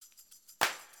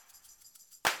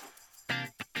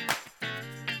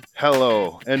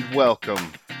Hello and welcome,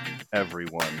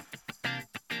 everyone.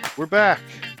 We're back.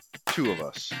 Two of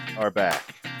us are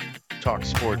back. Talk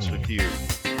sports with you.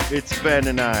 It's Ben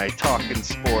and I talking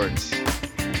sports.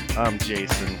 I'm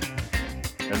Jason,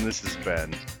 and this is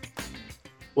Ben.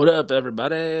 What up,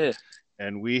 everybody?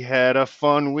 And we had a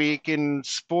fun week in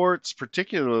sports,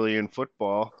 particularly in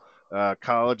football,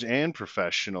 college and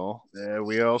professional.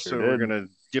 We also Sure were did. going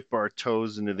to dip our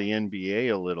toes into the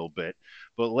NBA a little bit.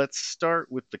 But let's start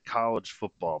with the college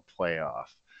football playoff.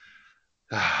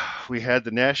 We had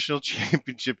the national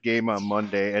championship game on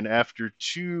Monday, and after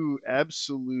two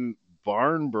absolute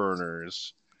barn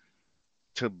burners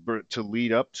to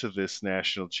lead up to this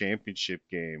national championship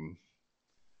game,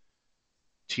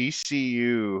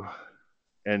 TCU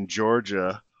and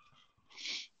Georgia,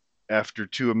 after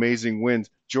two amazing wins,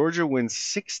 Georgia wins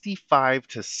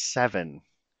 65-7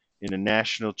 in a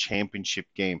national championship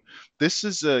game. This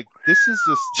is a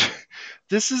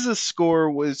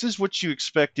score. This is what you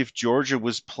expect if Georgia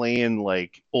was playing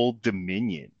like Old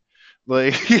Dominion.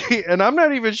 Like, and I'm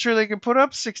not even sure they can put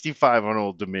up 65 on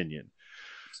Old Dominion.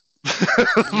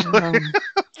 like, Um,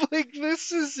 like,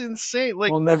 this is insane. Like,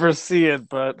 we'll never see it,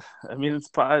 but I mean,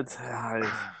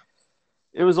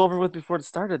 it was over with before it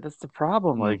started. That's the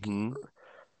problem. Like mm-hmm.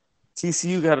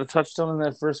 TCU got a touchdown in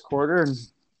that first quarter, and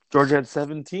Georgia had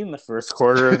 17 in the first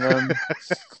quarter, and then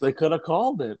they could have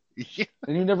called it. Yeah.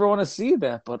 And you never want to see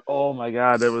that, but oh my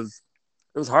god, it was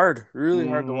hard, really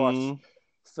hard to watch. Mm-hmm.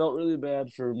 Felt really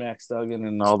bad for Max Duggan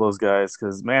and all those guys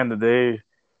because man, did they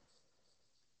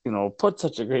put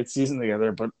such a great season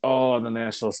together, but in the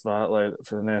national spotlight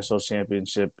for the national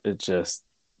championship, it just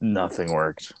nothing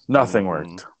worked. Nothing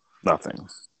Mm-hmm. worked. Nothing.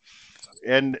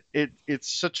 And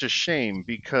it's such a shame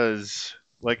because,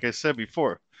 like I said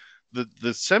before, the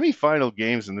semifinal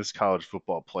games in this college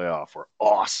football playoff were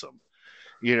awesome.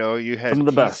 You Some had of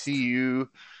the best. TCU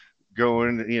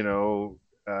going, in a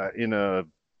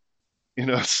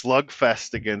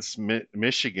slugfest against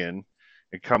Michigan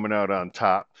and coming out on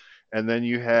top, and then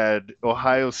you had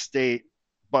Ohio State,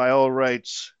 by all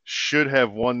rights, should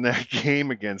have won that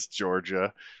game against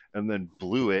Georgia, and then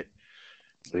blew it.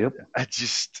 Yep.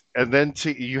 And then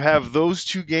you have those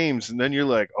two games, and then you're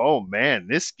like, oh man,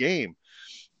 this game.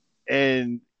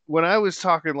 And when I was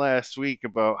talking last week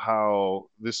about how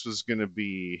this was going to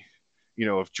be,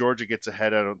 if Georgia gets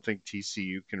ahead, I don't think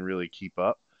TCU can really keep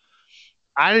up.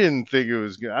 I didn't think it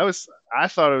was good. I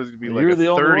thought it was gonna be like You're a the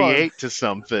only one. 38 to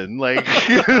something. Like,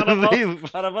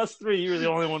 out of us three, you were the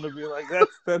only one to be like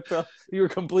that. You were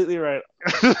completely right.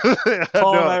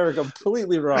 Paul and I were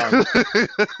completely wrong.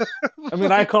 I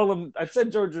mean, I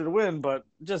said Georgia to win, but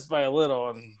just by a little,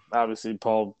 and obviously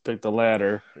Paul picked the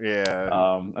latter.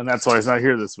 Yeah. And that's why he's not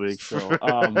here this week. So,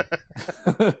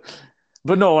 but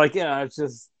no, it's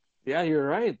just, you're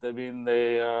right. I mean,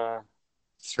 they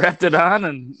strapped it on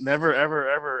and never, ever,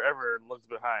 ever, ever looked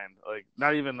behind. Like,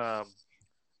 not even a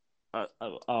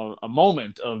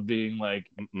moment of being like,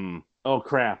 Mm-mm. oh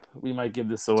crap, we might give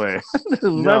this away. It was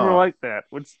No. never like that,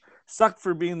 which sucked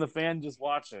for being the fan just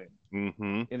watching.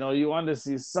 Mm-hmm. You wanted to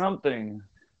see something,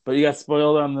 but you got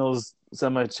spoiled on those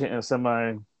semi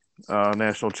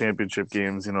national championship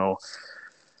games.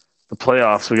 The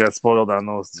playoffs, we got spoiled on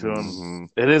those too. Mm-hmm.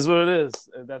 It is what it is.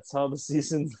 That's how the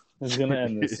season is going to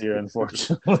end this year,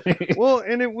 unfortunately. Well,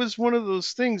 and it was one of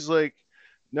those things like,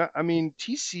 no, I mean,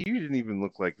 TCU didn't even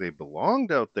look like they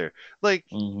belonged out there. Like,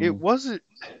 it wasn't.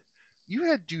 You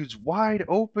had dudes wide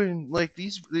open. Like,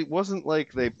 it wasn't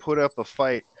like they put up a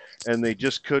fight and they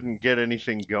just couldn't get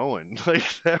anything going.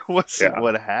 Like, that wasn't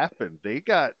what happened. They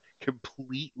got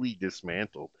completely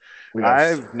dismantled.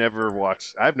 Yes.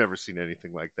 I've never seen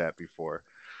anything like that before.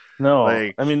 No,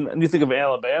 Like, I mean, you think of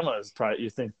Alabama you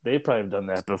think they probably have done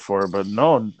that before, but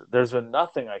no, there's been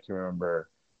nothing I can remember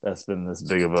that's been this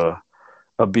big of a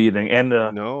beating. And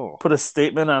no. put a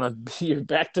statement on your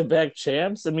back-to-back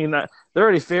champs. I mean, they're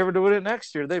already favored to win it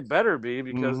next year. They better be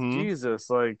because Jesus,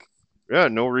 yeah,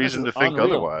 no reason to think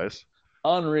otherwise.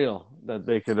 Unreal that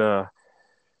they could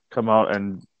come out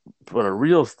and put a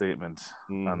real statement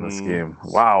on this game.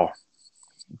 Wow.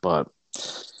 But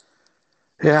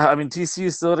yeah, I mean,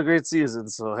 TCU still had a great season,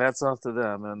 so hats off to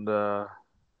them. And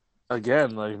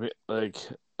again, like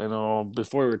I know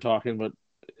before we were talking, but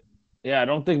yeah, I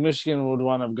don't think Michigan would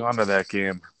want to have gone to that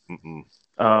game.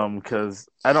 Because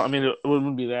it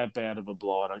wouldn't be that bad of a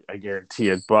blowout, I guarantee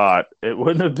it, but it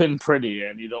wouldn't have been pretty,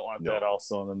 and you don't want that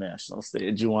also on the national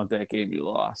stage. You want that game you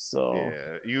lost. So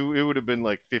yeah, it would have been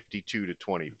like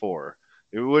 52-24.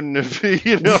 It wouldn't have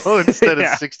been, instead of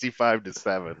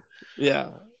 65-7. Yeah,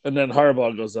 and then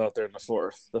Harbaugh goes out there in the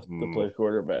fourth to play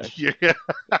quarterback. Yeah,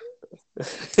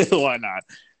 why not?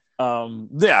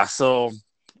 Yeah. So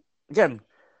again,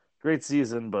 great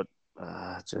season, but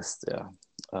just yeah.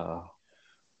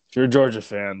 If you're a Georgia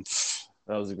fan,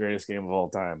 that was the greatest game of all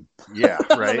time. Yeah, On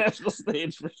the right. national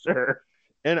stage for sure.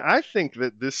 And I think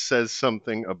that this says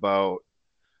something about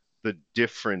the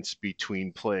difference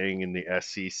between playing in the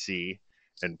SEC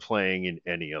and playing in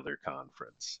any other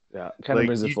conference. Yeah, kind of Like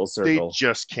brings it full they circle.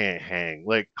 just can't hang.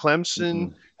 Like Clemson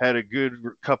Mm-mm. had a good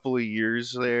couple of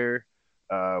years there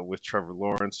with Trevor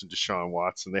Lawrence and Deshaun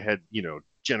Watson. They had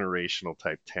generational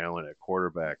type talent at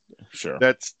quarterback. Sure.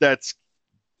 That's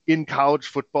in college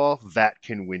football that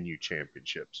can win you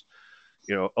championships.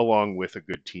 Along with a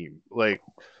good team. Like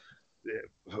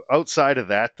outside of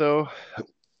that, though,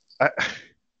 I,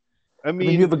 I I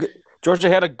mean, you mean, have Georgia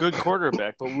had a good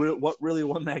quarterback, but what really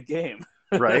won that game?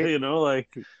 right?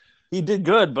 Like he did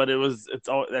good, but it's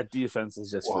all that defense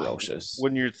is just ferocious.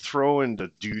 When you're throwing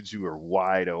to dudes who are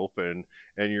wide open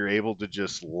and you're able to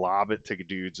just lob it to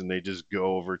dudes and they just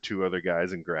go over two other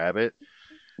guys and grab it.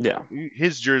 Yeah.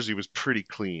 His jersey was pretty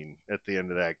clean at the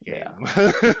end of that game.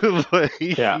 Yeah. Like,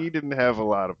 Yeah. he didn't have a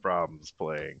lot of problems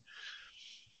playing.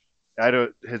 I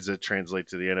don't. Does it translate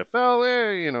to the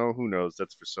NFL? Who knows?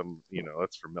 That's for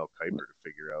that's for Mel Kiper to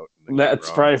figure out.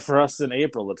 That's probably for us in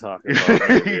April to talk about.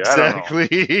 Maybe. Exactly.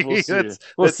 I don't know. We'll see.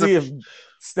 We'll see if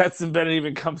Stetson Bennett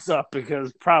even comes up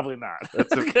because probably not.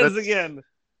 Because again,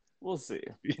 we'll see.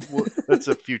 That's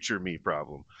a future me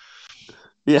problem.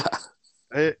 Yeah.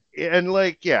 And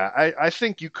I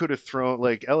think you could have thrown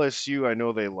like LSU. I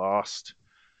know they lost.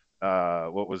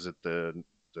 What was it? The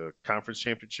conference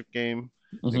championship game.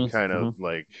 Mm-hmm. And kind of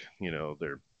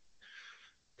their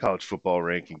college football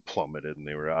ranking plummeted and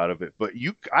they were out of it. But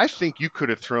I think you could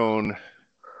have thrown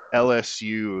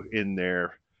LSU in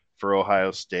there for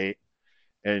Ohio State,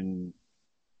 or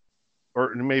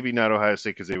maybe not Ohio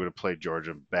State because they would have played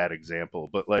Georgia. Bad example,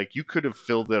 but like you could have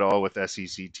filled it all with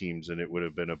SEC teams and it would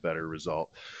have been a better result.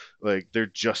 Like they're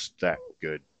just that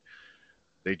good.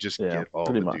 They just get all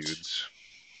the dudes.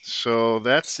 So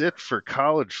that's it for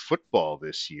college football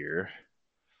this year.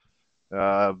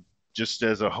 Just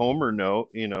as a homer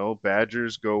note,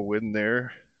 Badgers go win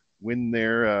their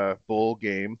bowl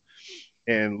game,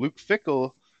 and Luke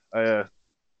Fickell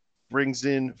brings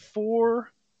in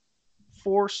four-star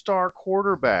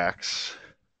quarterbacks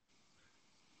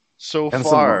so and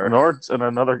far. Some Nords and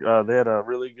another. They had a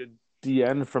really good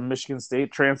DN from Michigan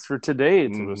State transfer today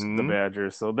to the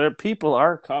Badgers, so their people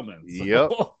are coming.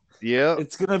 So. Yep.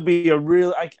 It's going to be a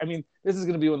real. I mean, this is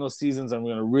going to be one of those seasons I'm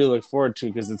going to really look forward to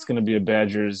because it's going to be a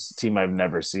Badgers team I've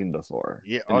never seen before.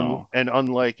 Yeah, and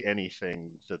unlike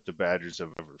anything that the Badgers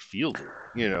have ever fielded,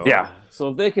 Yeah. So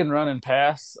if they can run and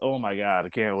pass, oh my God, I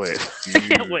can't wait. I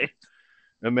can't wait.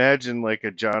 Imagine like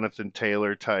a Jonathan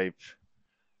Taylor type,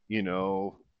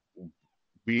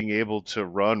 being able to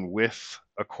run with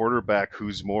a quarterback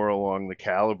who's more along the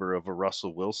caliber of a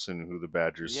Russell Wilson, who the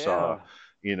Badgers saw,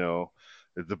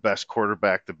 the best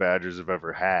quarterback the Badgers have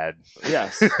ever had.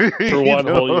 Yes, for one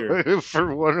whole year.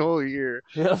 For one whole year.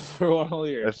 Yeah, for one whole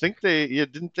year. I think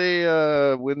didn't they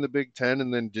win the Big Ten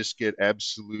and then just get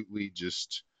absolutely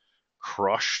just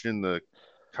crushed in the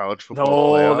college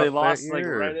football playoff? No, they lost like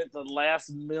right at the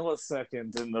last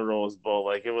millisecond in the Rose Bowl.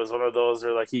 Like it was one of those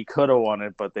where like he could have won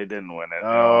it, but they didn't win it.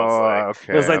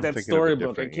 Okay. It was like that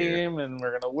storybook. It came and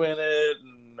we're gonna win it,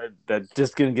 and that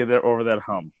just gonna get over that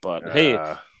hump. But hey,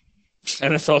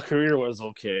 NFL career was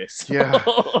okay. So. Yeah.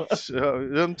 So,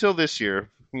 until this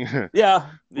year. Yeah.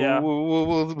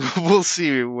 We'll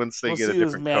see once they get a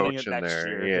different coach in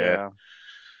there. Yeah.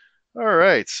 All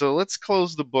right, so let's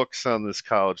close the books on this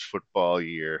college football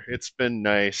year. It's been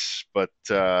nice, but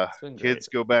kids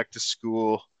go back to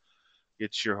school,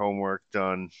 get your homework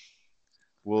done.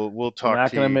 We'll talk. You're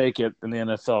not going to make it in the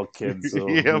NFL, kids. So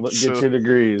get your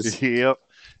degrees. Yep.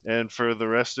 And for the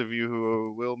rest of you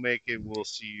who will make it, we'll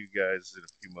see you guys in a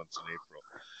few months in April.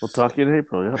 We'll talk to you in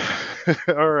April. Yeah.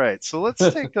 All right, so let's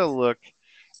take a look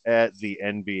at the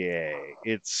NBA.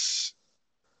 It's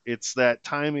that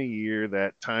time of year,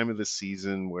 that time of the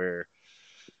season where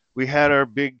we had our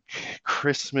big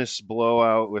Christmas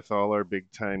blowout with all our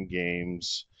big time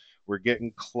games. We're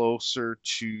getting closer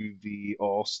to the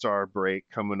All-Star break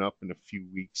coming up in a few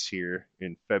weeks here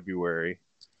in February.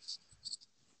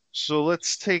 So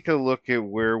let's take a look at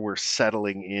where we're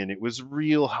settling in. It was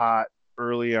real hot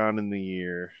early on in the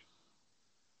year,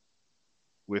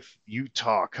 with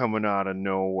Utah coming out of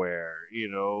nowhere,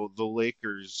 the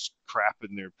Lakers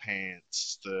crapping their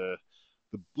pants, the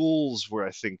Bulls were,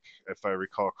 I think, if I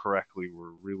recall correctly,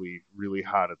 were really, really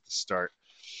hot at the start.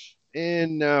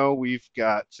 And now we've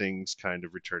got things kind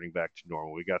of returning back to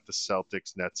normal. We got the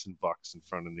Celtics, Nets, and Bucks in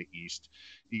front in the East.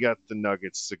 You got the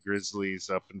Nuggets, the Grizzlies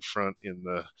up in front in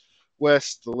the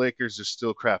West. The Lakers are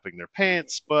still crapping their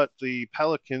pants, but the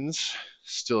Pelicans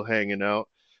still hanging out.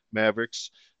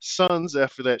 Mavericks, Suns,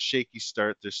 after that shaky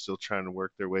start, they're still trying to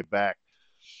work their way back.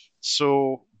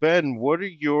 So, Ben, what are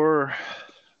your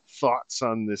thoughts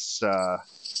on this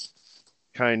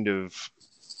kind of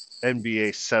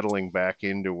NBA settling back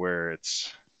into where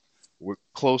we're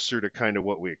closer to kind of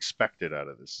what we expected out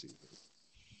of this season?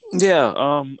 Yeah,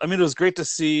 I mean, it was great to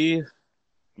see.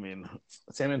 I mean,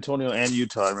 San Antonio and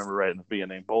Utah, I remember right in the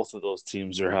beginning, both of those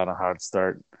teams are on a hot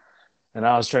start. And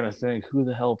I was trying to think who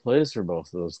the hell plays for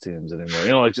both of those teams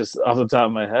anymore. Like just off the top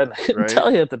of my head, I couldn't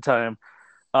tell you at the time.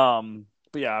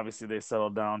 But yeah, obviously they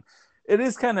settled down. It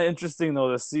is kind of interesting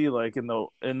though to see like in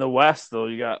the West though,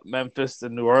 you got Memphis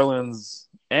and New Orleans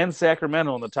and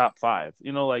Sacramento in the top 5.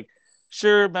 Like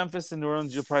sure, Memphis and New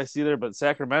Orleans you'll probably see there, but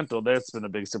Sacramento, that's been a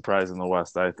big surprise in the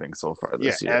West, I think, so far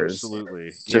this year.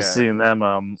 Absolutely. Just seeing them.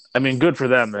 I mean, good for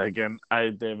them. Again, they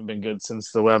haven't been good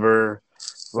since the Weber,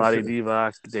 Vlade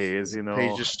Divac days.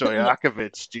 Peja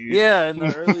Stojakovic, dude. Yeah, in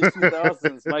the early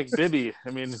 2000s, Mike Bibby.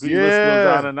 I mean, the list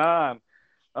goes on and on.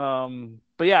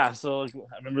 But yeah, so I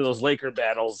remember those Laker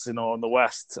battles, in the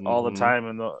West all the time,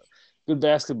 and the good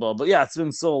basketball. But yeah, it's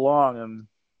been so long, and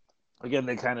again,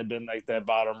 they kind of been like that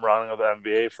bottom rung of the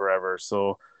NBA forever.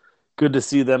 So good to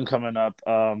see them coming up.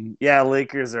 Yeah,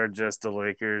 Lakers are just the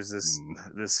Lakers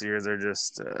this year. They're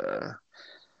just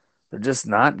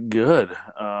not good,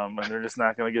 and they're just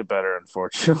not going to get better,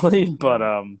 unfortunately. But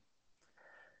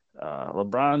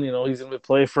LeBron, he's going to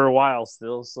play for a while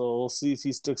still, so we'll see if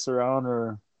he sticks around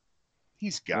or.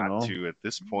 He's got to at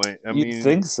this point. I mean,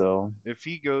 think so. If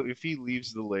he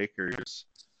leaves the Lakers,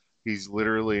 he's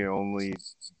literally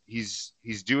he's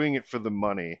doing it for the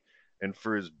money and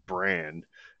for his brand,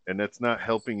 and that's not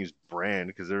helping his brand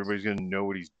because everybody's going to know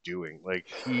what he's doing. Like,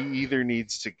 he either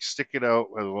needs to stick it out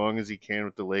as long as he can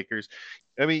with the Lakers.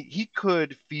 I mean, he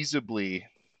could feasibly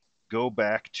go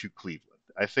back to Cleveland.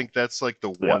 I think that's like the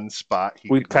one spot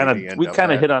we kind of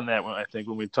hit on that one. I think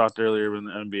when we talked earlier in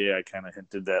the NBA, I kind of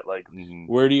hinted that like,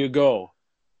 where do you go?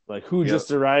 Like, who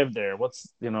just arrived there? What's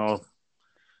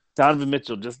Donovan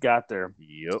Mitchell just got there.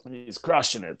 Yep, he's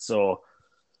crushing it. So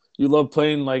you love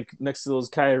playing like next to those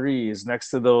Kyries, next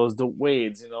to those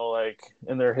Wades, like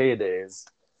in their heydays.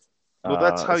 Well,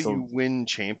 that's how you win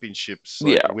championships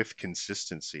with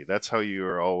consistency. That's how you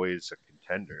are always a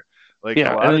contender. Like a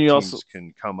lot of teams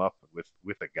can come up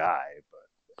with a guy,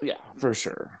 but yeah, for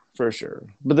sure.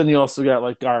 But then you also got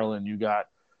like Garland, you got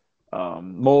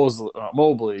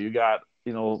Mobley, you got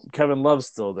Kevin Love's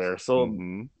still there, so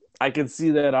I can see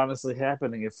that honestly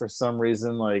happening if for some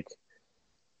reason like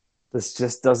this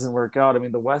just doesn't work out. I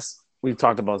mean, the West, we've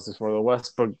talked about this before. The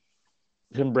West, but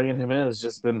him bringing him in has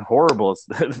just been horrible.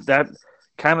 That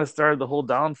kind of started the whole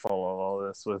downfall of all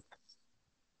this with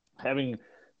having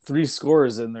 3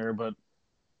 scorers in there, but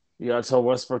you got to tell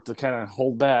Westbrook to kind of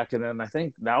hold back. And then I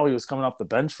think now he was coming off the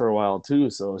bench for a while too.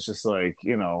 So it's just like,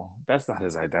 that's not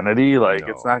his identity. Like,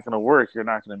 it's not going to work. You're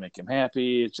not going to make him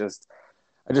happy. I just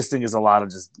think there's a lot of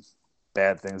just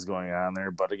bad things going on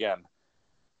there. But again,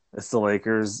 it's the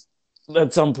Lakers.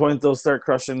 At some point, they'll start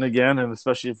crushing again. And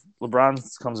especially if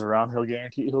LeBron comes around,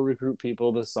 he'll recruit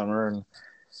people this summer and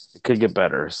it could get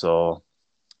better. So,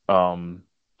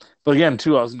 but again,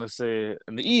 too, I was going to say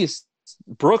in the East,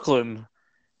 Brooklyn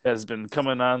has been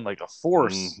coming on like a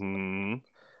force. I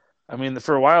mean,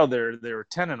 for a while they were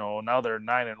 10-0. Now they're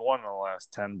 9-1 in the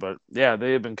last 10. But yeah,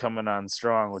 they have been coming on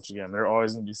strong. Which again, they're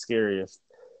always going to be scary if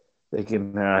they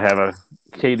can have a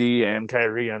KD and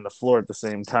Kyrie on the floor at the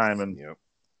same time, and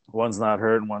one's not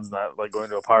hurt and one's not like going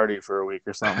to a party for a week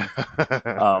or something.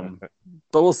 But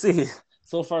we'll see.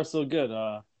 So far, so good.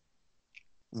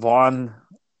 Vaughn,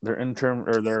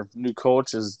 their new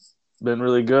coach, has been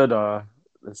really good.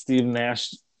 Steve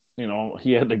Nash,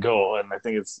 he had to go, and I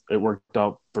think it worked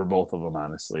out for both of them,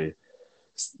 honestly.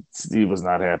 Steve was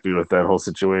not happy with that whole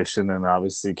situation, and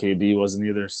obviously KD wasn't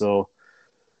either. So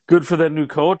good for that new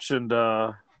coach, and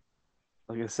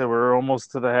like I said, we're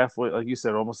almost to the halfway, like you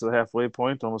said, almost to the halfway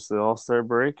point, almost to the All-Star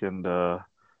break, and the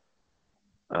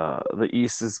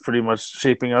East is pretty much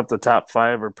shaping up. The top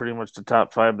 5 are pretty much the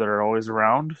top 5 that are always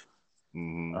around.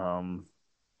 But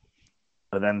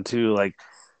then too, like,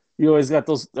 you always got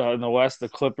those in the West, the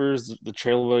Clippers, the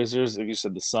Trailblazers, like you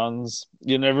said, the Suns.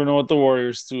 You never know what the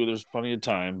Warriors too. There's plenty of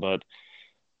time, but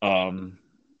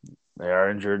they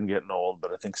are injured and getting old.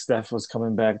 But I think Steph was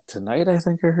coming back tonight. I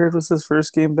think I heard was his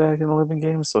first game back in 11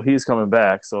 games, so he's coming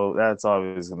back. So that's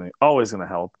always gonna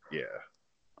help. Yeah.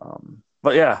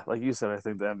 But yeah, like you said, I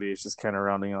think the NBA is just kind of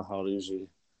rounding out how it usually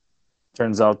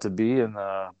turns out to be, and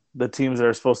the teams that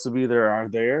are supposed to be there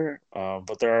aren't there.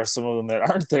 But there are some of them that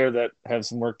aren't there that have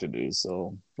some work to do.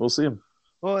 So we'll see them.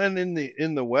 Well, and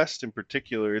in the West in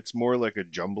particular, it's more like a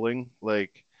jumbling.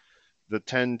 Like the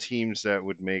 10 teams that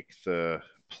would make the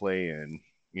play in,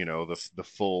 the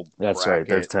full That's right.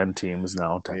 There's bracket, 10 teams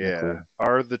now, technically. yeah,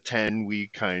 are the 10 we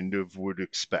kind of would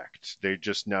expect. They're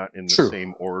just not in the True.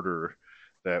 same order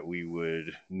that we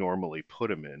would normally put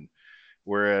them in.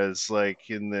 Whereas like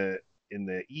in the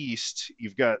East,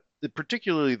 you've got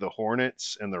particularly the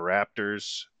Hornets and the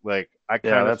Raptors. Like I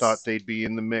kind of thought that's they'd be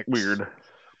in the mix. weird.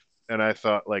 And I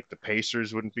thought like the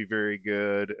Pacers wouldn't be very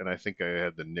good, and I think I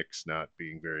had the Knicks not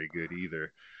being very good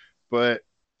either. But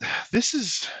this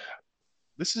is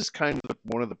kind of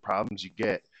one of the problems you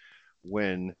get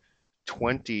when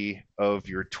 20 of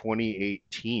your 28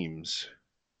 teams,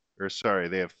 or sorry,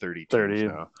 they have 30 teams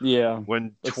now. Yeah.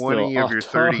 When 20 of your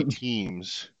 30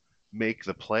 teams make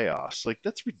the playoffs, like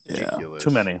that's ridiculous.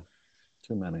 Yeah,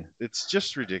 too many. It's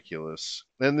just ridiculous.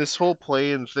 And this whole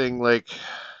play-in thing, like,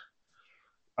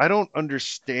 I don't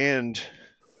understand.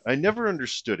 I never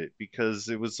understood it because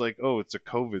it was like, oh, it's a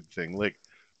COVID thing. Like,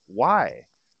 why?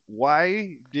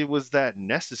 Was that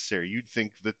necessary? You'd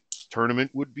think the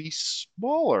tournament would be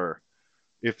smaller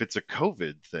if it's a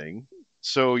COVID thing.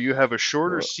 So you have a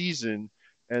shorter season,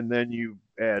 and then you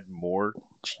add more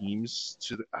teams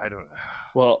to the. I don't know.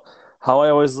 Well, how I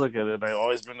always look at it, and I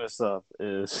always bring this up,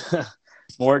 is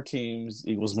more teams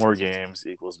equals more games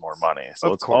equals more money.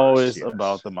 So it's always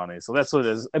about the money. So that's what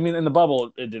it is. I mean, in the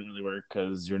bubble, it didn't really work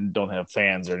because you don't have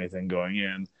fans or anything going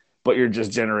in, but you're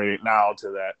just generating now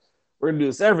to that. We're going to do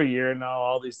this every year, and now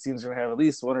all these teams are going to have at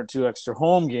least 1 or 2 extra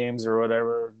home games or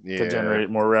whatever to generate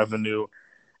more revenue.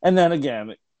 And then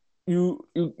again, they're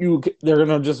going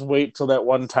to just wait till that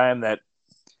one time that,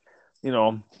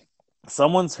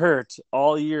 someone's hurt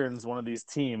all year in one of these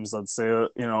teams, let's say,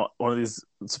 one of these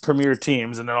premier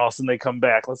teams, and then all of a sudden they come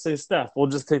back. Let's say Steph, we'll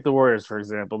just take the Warriors, for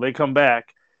example. They come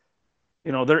back,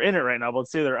 they're in it right now, but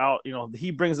let's say they're out,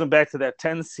 he brings them back to that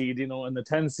 10 seed, and the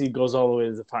 10 seed goes all the way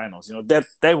to the finals. That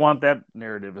they want that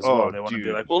narrative as well. They want to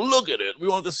be like, well, look at it. We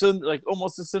want like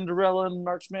almost a Cinderella in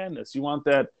March Madness. You want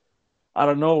that out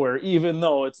of nowhere, even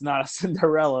though it's not a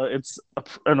Cinderella. It's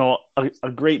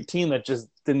a great team that just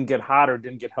didn't get hot or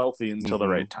didn't get healthy until the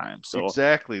right time. So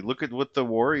exactly. Look at what the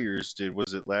Warriors did.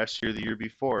 Was it last year, the year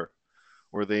before,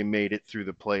 where they made it through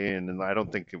the play-in? And I don't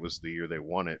think it was the year they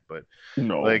won it, but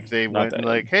like they went and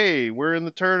like, hey, we're in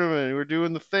the tournament, we're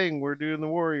doing the thing, we're doing the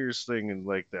Warriors thing, and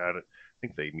like that. I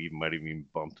think they might have even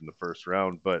bumped in the first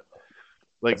round, but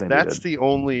like that's the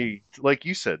only, like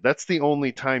you said, that's the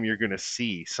only time you're going to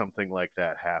see something like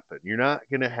that happen. You're not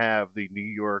going to have the New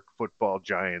York Football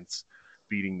Giants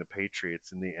beating the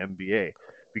Patriots in the NBA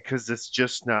because that's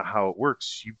just not how it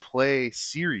works. You play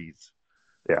series.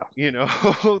 Yeah.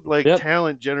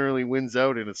 Talent generally wins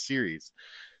out in a series.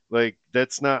 Like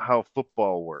that's not how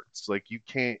football works. Like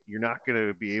you're not going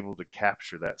to be able to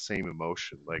capture that same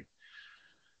emotion. Like,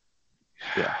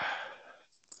 yeah.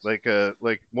 Like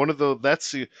one of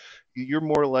the you're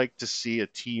more like to see a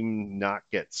team not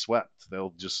get swept.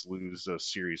 They'll just lose a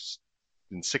series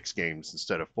in 6 games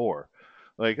instead of 4.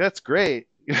 Like that's great,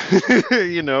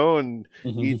 and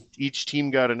each team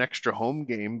got an extra home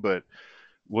game, but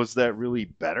was that really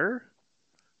better?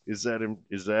 Is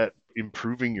that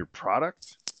improving your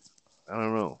product? I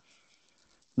don't know.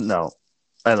 No,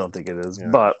 I don't think it is,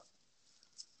 but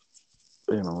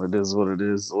it is what it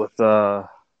is with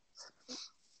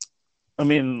I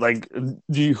mean, like, who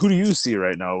do you see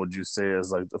right now? Would you say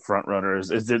as like the front runners?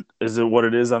 Is it what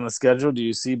it is on the schedule? Do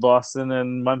you see Boston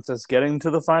and Memphis getting to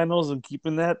the finals and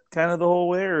keeping that kind of the whole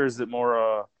way, or is it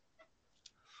more?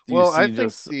 I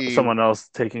think someone else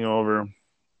taking over.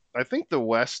 I think the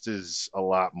West is a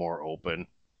lot more open.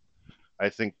 I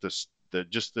think there's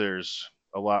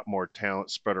a lot more talent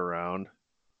spread around,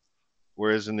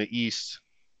 whereas in the East,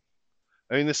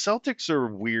 I mean, the Celtics are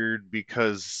weird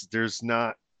because there's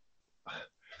not.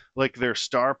 Like their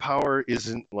star power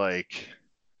isn't like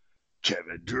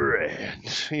Kevin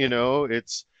Durant,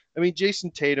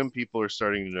 Jason Tatum, people are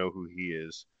starting to know who he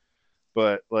is,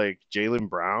 but like Jaylen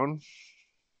Brown,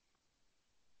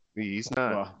 he's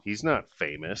not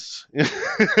famous.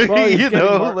 Well,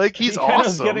 he's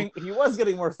awesome. He was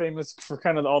getting more famous for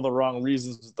kind of all the wrong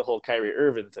reasons with the whole Kyrie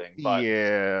Irving thing. But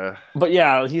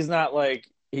he's not like.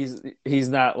 He's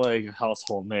not like a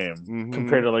household name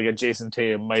compared to like a Jason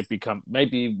Tatum might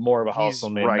be more of a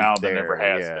household name now than ever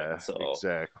has been. So.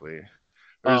 Exactly.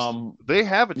 They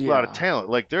have a lot of Yeah. talent.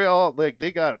 Like they're all like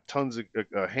they got tons of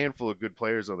a handful of good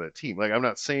players on that team. Like I'm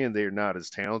not saying they're not as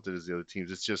talented as the other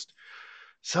teams. It's just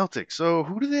Celtics. So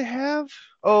who do they have?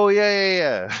 Oh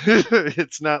yeah.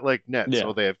 It's not like Nets. Yeah.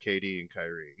 Oh, they have KD and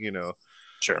Kyrie.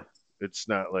 Sure. It's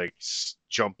not like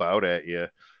jump out at you.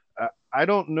 I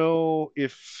don't know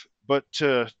if, but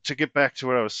to get back to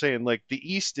what I was saying, like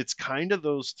the East, it's kind of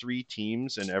those three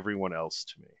teams and everyone else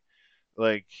to me.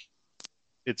 Like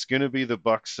it's going to be the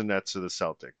Bucks, the Nets, or the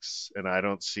Celtics, and I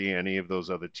don't see any of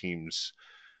those other teams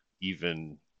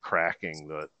even cracking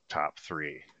the top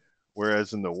three.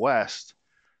 Whereas in the West,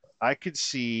 I could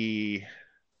see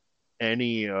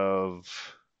any of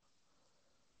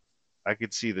I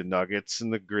could see the Nuggets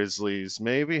and the Grizzlies,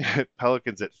 maybe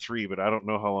Pelicans at three, but I don't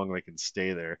know how long they can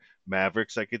stay there.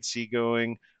 Mavericks, I could see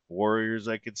going. Warriors,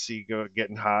 I could see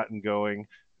getting hot and going.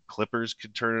 Clippers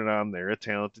could turn it on. They're a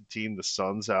talented team. The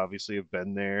Suns obviously have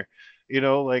been there.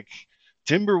 Like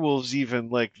Timberwolves, even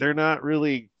like they're not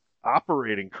really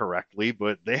operating correctly,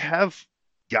 but they have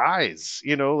guys.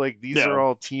 Like these are Yeah.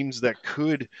 all teams that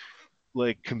could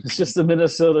like compete. It's just the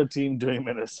Minnesota team doing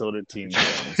Minnesota team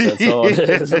things. That's all it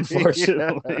is,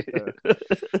 unfortunately.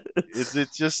 Is it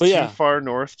just But too yeah, far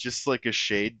north, just like a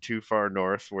shade too far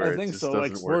north I where it think just so.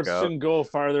 Like doesn't work sports out? shouldn't go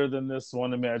farther than this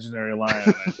one imaginary line.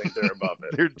 And I think they're above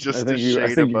it. They're just a shade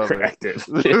I think you above cracked it.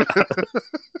 Yeah.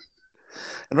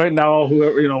 And right now,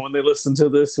 whoever when they listen to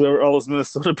this, whoever all those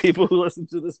Minnesota people who listen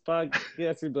to this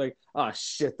podcast, would be like, "Oh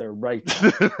shit, they're right."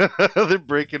 They're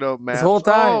breaking out maps. This whole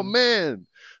time. Oh man,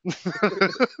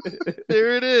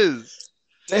 there it is.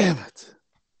 Damn it!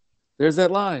 There's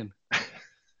that line.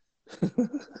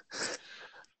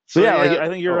 So yeah, yeah, I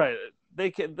think you're right.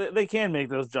 They can make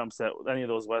those jumps that any of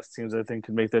those West teams I think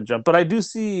can make that jump. But I do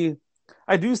see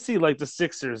like the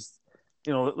Sixers,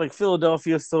 like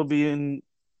Philadelphia still be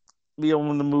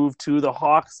able to move to the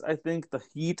Hawks. I think the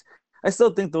Heat. I still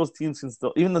think those teams can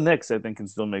still, even the Knicks, I think can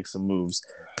still make some moves.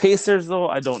 Pacers though,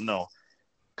 I don't know.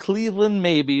 Cleveland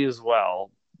maybe as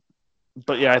well.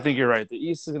 But yeah, I think you're right. The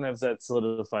East is gonna have that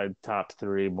solidified top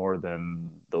three more than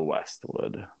the West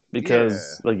would,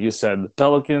 because, like you said, the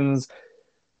Pelicans.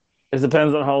 It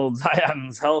depends on how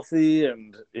Zion's healthy,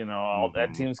 and all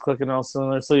that team's clicking all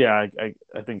cylinders. So yeah,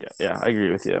 I think I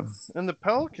agree with you. And the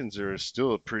Pelicans are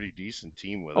still a pretty decent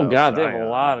team without. Oh God, they Zion, have a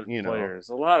lot of players,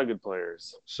 a lot of good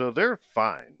players. So they're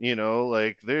fine.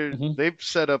 Like they've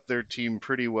set up their team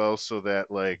pretty well so that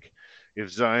like if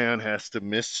Zion has to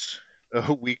miss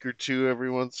a week or two every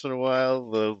once in a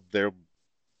while, they'll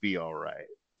be all right.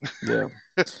 Yeah.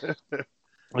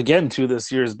 Again, too,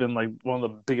 this year has been like one of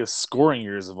the biggest scoring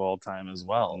years of all time as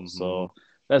well. Mm-hmm. So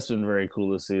that's been very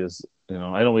cool to see. I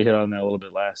know we hit on that a little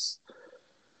bit last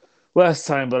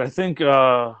time, but I think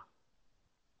for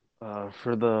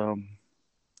the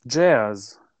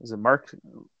Jazz, is it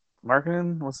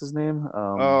Markkanen? What's his name?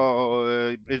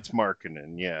 It's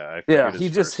Markkanen. Yeah, he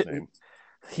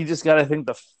just got, I think,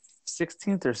 the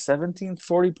 16th or 17th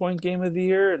 40-point game of the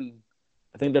year, and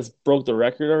I think that's broke the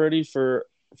record already for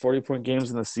 40-point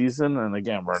games in the season. And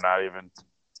again, we're not even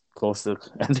close to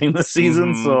ending the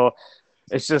season, so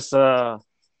it's just a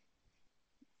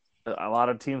lot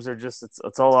of teams are just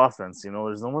it's all offense.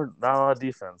 There's not a lot of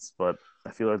defense, but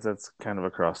I feel like that's kind of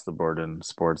across the board in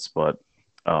sports. But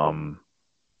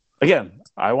again,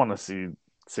 I want to see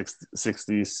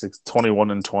 60,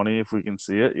 21 and 20 if we can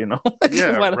see it.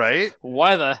 Yeah, right.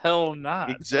 Why the hell not?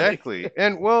 Exactly.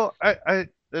 And well, I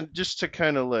and just to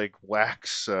kind of like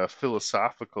wax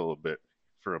philosophical a bit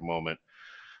for a moment,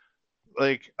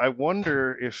 like I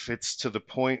wonder if it's to the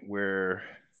point where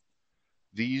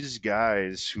these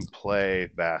guys who play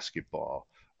basketball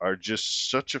are just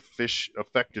such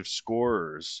effective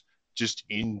scorers just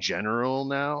in general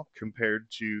now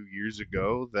compared to years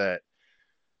ago that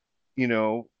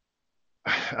and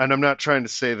I'm not trying to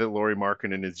say that Lauri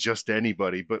Markkanen is just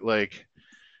anybody, but like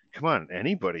come on,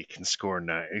 anybody can score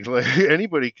like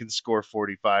anybody can score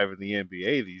 45 in the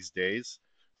NBA these days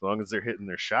as long as they're hitting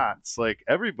their shots. Like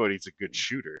everybody's a good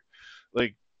shooter.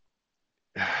 Like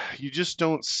you just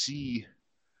don't see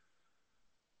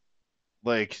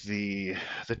like the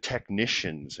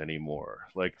technicians anymore,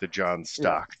 like the John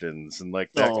Stocktons and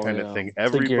like that kind of thing.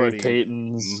 Everybody, the Gary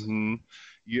Paytons.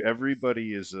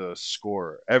 Everybody is a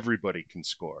scorer. Everybody can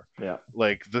score. Yeah.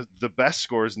 Like the best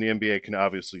scorers in the NBA can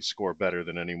obviously score better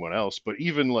than anyone else, but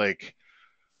even like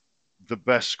the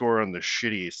best scorer on the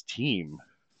shittiest team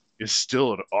is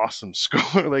still an awesome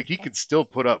scorer. Like he can still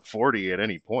put up 40 at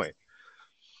any point.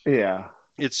 Yeah.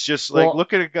 It's just like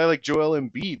look at a guy like Joel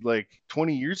Embiid. Like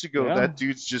 20 years ago, that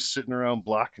dude's just sitting around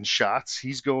blocking shots.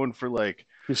 He's going for like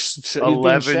He's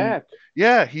 11. being Shaq.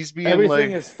 Yeah, he's being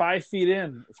everything like, is 5 feet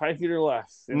in, 5 feet or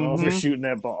less. You know, if you're shooting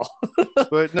that ball,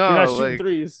 but you're not no, shooting like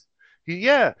threes.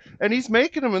 yeah, and he's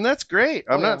making them, and that's great.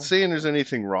 I'm Oh not yeah. saying there's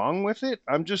anything wrong with it.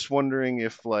 I'm just wondering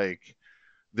if like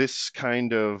this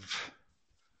kind of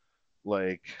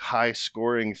like high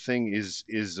scoring thing is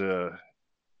a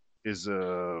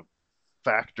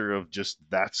factor of just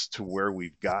that's to where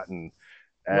we've gotten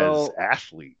as Well,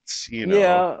 athletes, you know.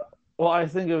 yeah. Well, I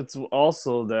think it's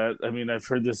also that. I mean, I've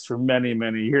heard this for many,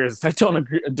 many years. I don't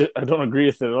agree. I don't agree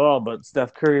with it at all. But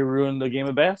Steph Curry ruined the game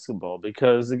of basketball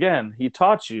because, again, he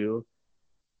taught you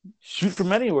shoot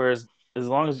from anywhere as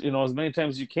long as you know as many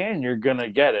times as you can. You're gonna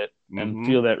get it and Mhm.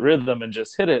 feel that rhythm and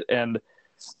just hit it. And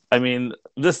I mean,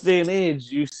 this day and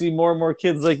age, you see more and more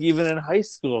kids, like even in high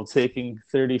school, taking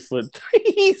 30-foot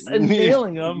threes and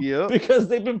nailing them Yep. because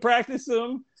they've been practicing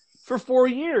them for 4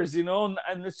 years, you know?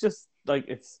 And it's just like,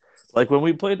 it's like when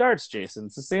we play darts, Jason,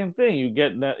 it's the same thing. You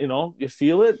get that, you know, you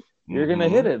feel it, you're going to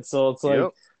hit Mhm. it. So it's like,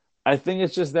 Yep. I think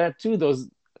it's just that too. Those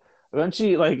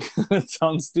eventually, like, it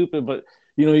sounds stupid, but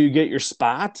you know, you get your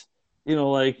spot, you know,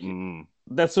 like Mm.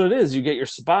 that's what it is. You get your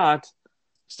spot,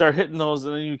 start hitting those,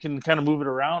 and then you can kind of move it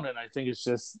around. And I think it's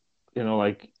just, you know,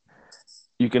 like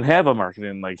you can have a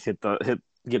marketing like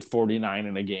get 49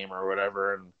 in a game or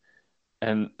whatever,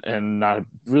 and not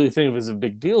really think of it as a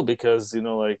big deal because you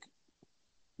know like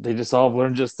they just all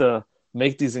learn just to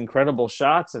make these incredible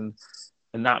shots and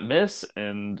not miss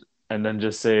and then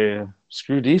just say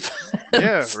screw Yeah,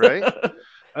 defense. right.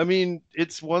 I mean,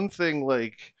 it's one thing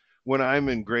like when I'm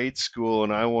in grade school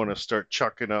and I want to start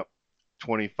chucking up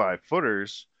 25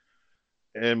 footers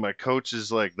and my coach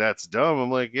is like, that's dumb.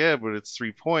 I'm like, yeah, but it's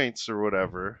 3 points or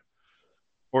whatever.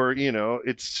 Or,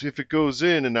 it's if it goes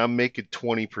in and I'm making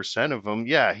 20% of them,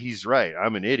 yeah, he's right.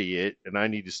 I'm an idiot and I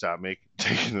need to stop making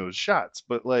taking those shots.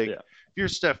 But like Yeah. if you're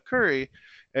Steph Curry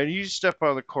and you step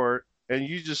on the court and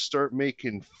you just start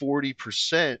making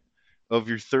 40% of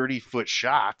your 30-foot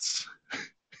shots,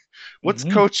 what's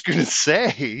Mm-hmm. coach gonna say?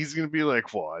 He's gonna be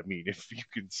like, well, I mean, if you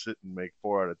can sit and make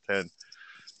 4 out of 10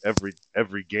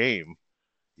 every game,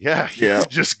 yeah, you Yeah.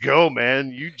 just go,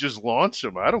 man. You just launch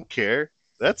them. I don't care.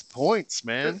 That's points,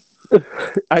 man.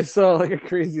 I saw like a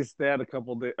crazy stat a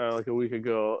couple days, like a week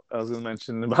ago. I was gonna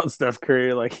mention about Steph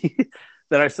Curry, like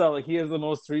that I saw like he has the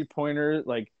most 3-pointer,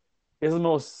 like he has the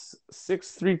most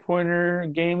 6 3-pointer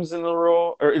games in a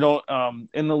row, or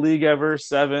in the league ever: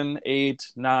 7, 8,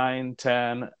 9,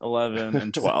 10, 11,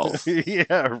 and 12. Yeah,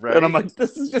 And I'm right. like,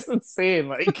 this is just insane.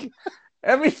 Like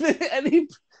everything,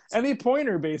 any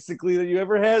pointer basically that you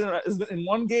ever had in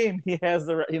one game, he has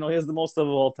he has the most of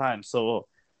all time. So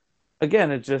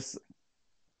again, it's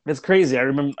crazy.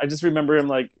 I just remember him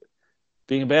like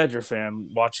being a Badger fan,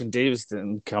 watching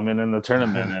Daviston come in the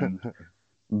tournament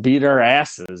and beat our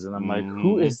asses, and I'm like,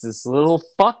 who Hmm. is this little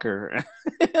fucker?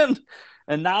 and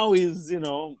and now he's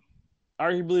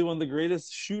arguably one of the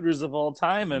greatest shooters of all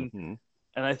time, Hmm.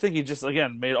 and I think he just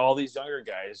again made all these younger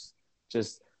guys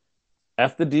just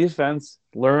f the defense,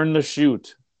 learn to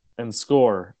shoot and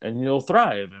score, and you'll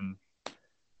thrive,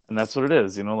 and that's what it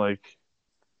is. Like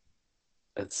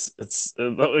it's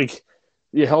like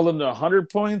you held them to 100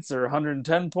 points or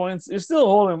 110 points, you're still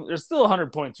holding. There's still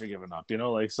 100 points you're giving up.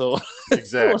 Like so, it's still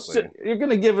Exactly. shit. You're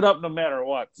gonna give it up no matter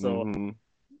what. So Hmm.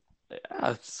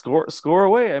 yeah, score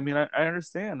away. I mean, I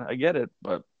understand, I get it,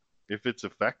 but If it's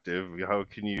effective, how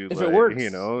can you if it like, works,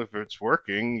 if it's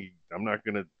working, I'm not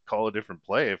gonna call a different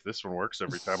play if this one works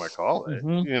every time I call it.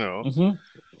 mm-hmm.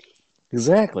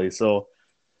 Exactly. So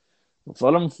let's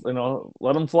let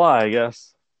them fly. I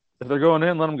guess if they're going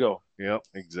in, let them go. Yep,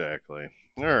 exactly.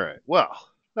 All right. Well,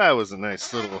 that was a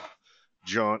nice little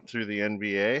jaunt through the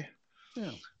NBA.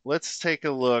 Yeah. Let's take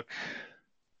a look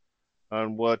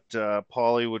on what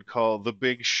Paulie would call the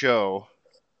big show,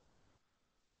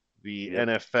 the Yep.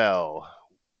 NFL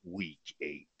Week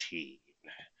 18.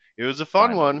 It was a fun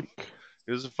Final one. week.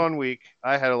 It was a fun week.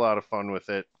 I had a lot of fun with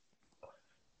it.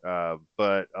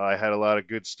 But I had a lot of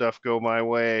good stuff go my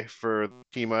way for the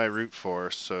team I root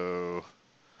for. So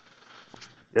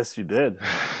Yes, you did.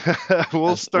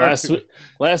 we'll As start.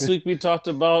 last week we talked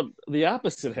about the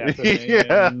opposite happening,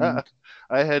 Yeah, and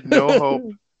I had no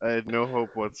hope. I had no hope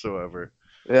whatsoever.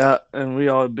 yeah, and we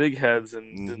all had big heads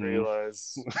and didn't Hmm.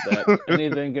 realize that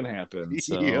anything can happen. Yep.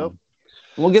 So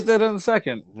we'll get that in a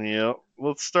second. Yep.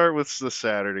 Let's start with the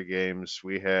Saturday games.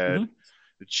 We had Mm-hmm.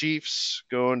 the Chiefs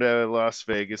going to Las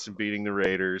Vegas and beating the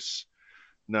Raiders.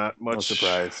 Not No much,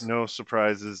 surprise. no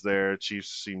surprises there. Chiefs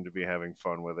seem to be having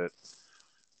fun with it.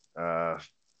 Uh,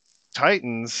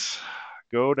 Titans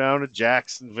go down to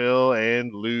Jacksonville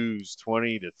and lose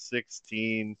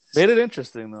 20-16. Made it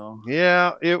interesting though.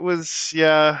 Yeah, it was.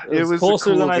 Yeah, it was a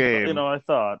closer cool than game. I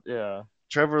thought. Yeah.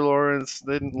 Trevor Lawrence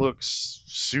didn't look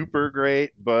super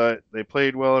great, but they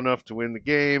played well enough to win the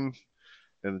game.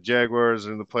 And the Jaguars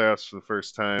are in the playoffs for the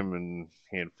first time in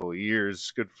a handful of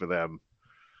years. Good for them.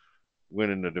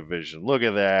 Winning the division. Look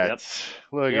at that. Yep.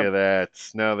 Look at that.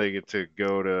 Now they get to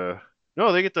go to.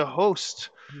 No, they get to host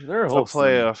They're a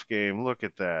playoff game. Look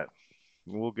at that.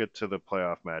 We'll get to the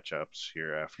playoff matchups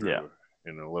here after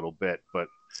in a little bit. But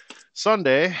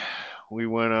Sunday, we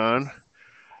went on,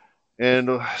 and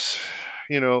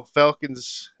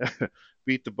Falcons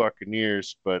beat the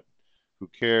Buccaneers, but who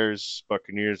cares?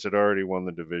 Buccaneers had already won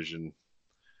the division.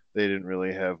 They didn't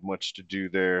really have much to do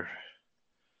there.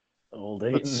 Old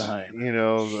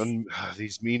 8-9.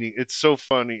 These meetings. It's so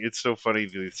funny. It's so funny.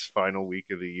 This final week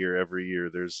of the year, every year,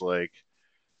 there's like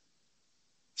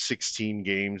 16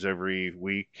 games every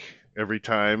week, every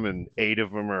time, and 8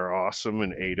 of them are awesome,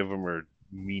 and 8 of them are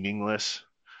meaningless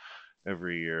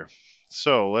every year.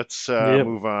 So let's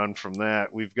move on from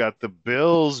that. We've got the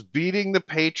Bills beating the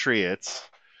Patriots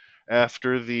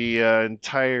after the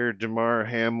entire Damar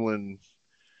Hamlin,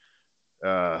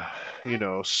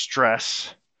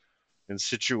 stress and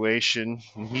situation,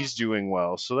 and he's doing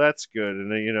well, so that's good.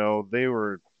 And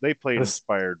they played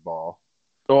inspired ball.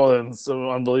 Oh, and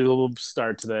so unbelievable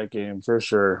start to that game for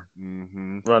sure.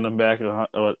 Mm-hmm. Running back,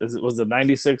 was it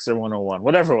 96 or 101?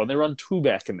 Whatever one. They run 2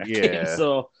 back in that game,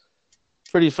 so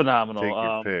pretty phenomenal. Take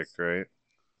your pick, right?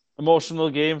 Emotional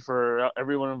game for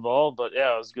everyone involved, but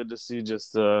yeah, it was good to see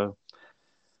just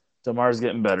Damar's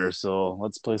getting better, so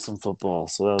let's play some football.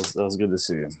 So that was good to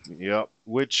see him. Yep,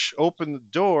 which opened the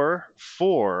door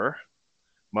for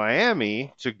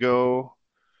Miami to go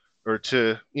or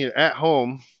to at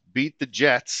home beat the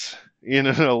Jets in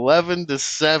an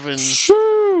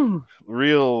 11-7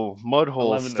 real mud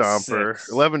hole stomper.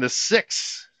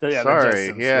 11-6. Yeah,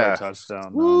 sorry, yeah,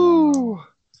 touchdown. Woo! No.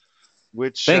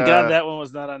 Which thank God that one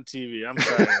was not on TV. I'm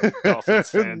sorry, Dolphins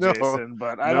fan, no, Jason,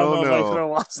 but I don't know if I could have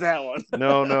watched that one.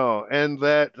 No, and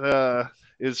that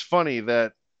is funny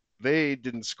that they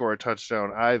didn't score a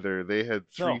touchdown either. They had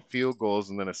 3 field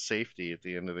goals and then a safety at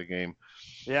the end of the game.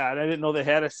 Yeah, and I didn't know they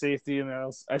had a safety, and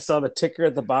I saw the ticker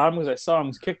at the bottom because I saw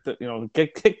him kick to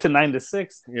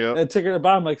 9-6. Yeah, and the ticker at the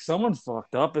bottom, like someone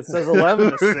fucked up. It says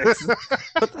 11-6.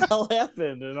 What the hell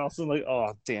happened? And also like,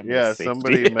 oh damn. Yeah,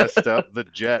 somebody messed up the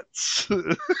Jets.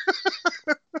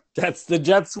 That's the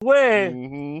Jets' way.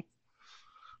 Mm-hmm.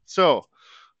 So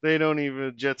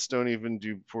Jets don't even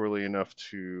do poorly enough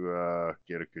to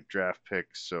get a good draft pick.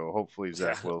 So hopefully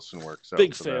Zach Wilson works out.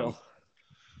 Big for fail. Them.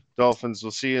 Dolphins,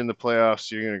 we'll see you in the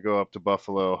playoffs. You're going to go up to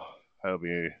Buffalo. That'll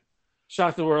be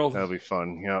shock the world. That'll be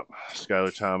fun. Yep.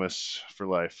 Skylar Thomas for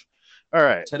life. All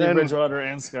right. Teddy Bridgewater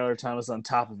and Skylar Thomas on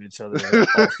top of each other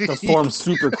to form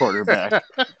super quarterback.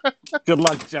 Good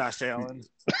luck, Josh Allen.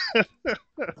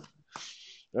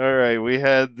 All right. We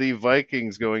had the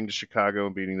Vikings going to Chicago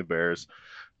and beating the Bears.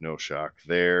 No shock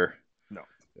there. No.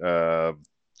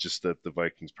 Just that the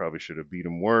Vikings probably should have beat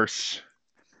them worse.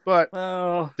 But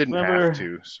didn't have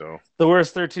to. So the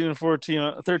worst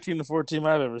 13-4 team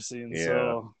I've ever seen. Yeah,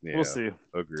 so we'll see.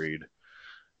 Agreed.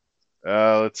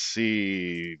 Let's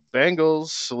see. Bengals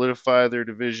solidify their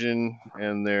division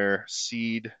and their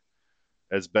seed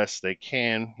as best they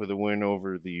can with a win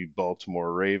over the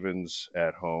Baltimore Ravens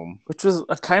at home. Which was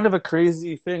a kind of a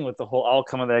crazy thing with the whole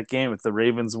outcome of that game. If the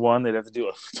Ravens won, they'd have to do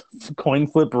a coin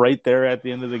flip right there at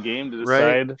the end of the game to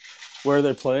decide where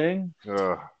they're playing.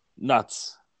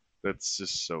 Nuts. That's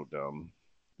just so dumb.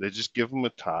 They just give them a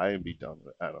tie and be done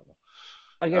with it. I don't know.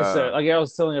 Like I said, I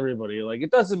was telling everybody, it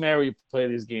doesn't matter where you play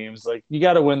these games. You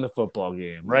got to win the football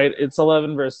game, right? It's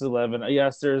 11 versus 11.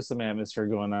 Yes, there's some atmosphere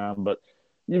going on, but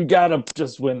you got to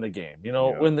just win the game.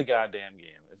 Win the goddamn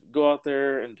game. Go out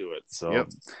there and do it. So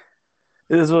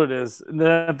it is what it is. And they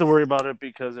don't have to worry about it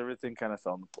because everything kind of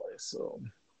fell into place. So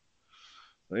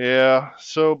yeah.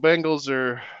 So Bengals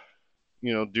are,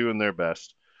 doing their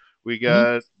best. We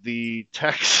got the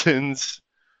Texans.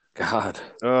 God.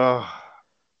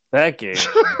 That game.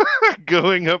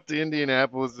 Going up to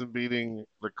Indianapolis and beating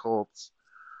the Colts.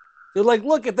 They're like,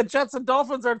 look, if the Jets and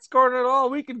Dolphins aren't scoring at all,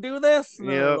 we can do this. And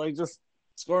they're just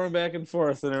scoring back and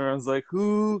forth. And everyone's like,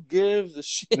 who gives a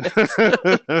shit?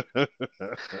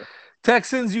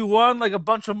 Texans, you won like a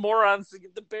bunch of morons to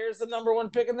get the Bears the number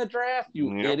 1 pick in the draft,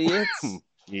 you idiots.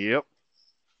 Yep.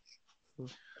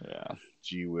 Yeah.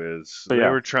 Gee whiz. They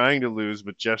were trying to lose,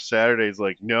 but Jeff Saturday's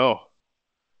like, no,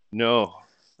 we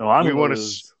want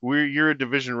to. You're a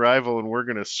division rival, and we're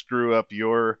going to screw up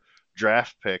your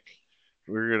draft pick.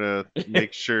 We're gonna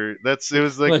make sure it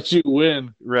was like let you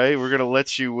win. Right? We're gonna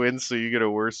let you win so you get a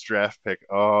worse draft pick.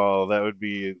 Oh, that would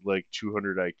be like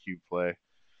 200 IQ play.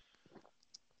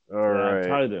 All right.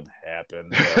 Probably didn't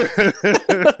happen.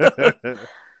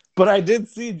 But I did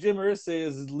see Jim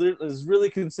Irsay is really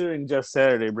considering Jeff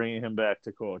Saturday, bringing him back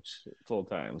to coach full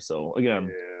time. So again,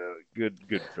 good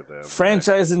for them.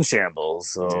 Franchise in shambles.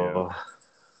 So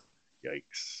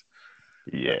yikes.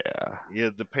 Yeah.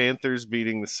 The Panthers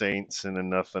beating the Saints in a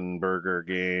nothing burger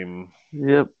game.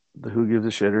 Yep. The Who Gives a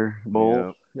Shitter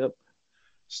Bowl. Yep.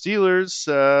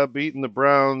 Steelers beating the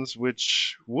Browns,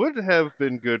 which would have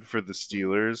been good for the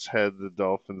Steelers had the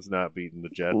Dolphins not beaten the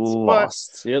Jets.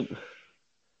 Lost. Yep.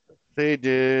 They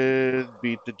did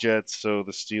beat the Jets, so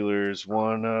the Steelers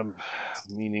won a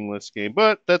meaningless game.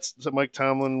 But that's Mike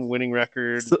Tomlin winning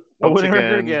record.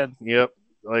 Record again. Yep.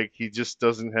 Like, he just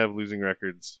doesn't have losing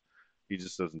records. He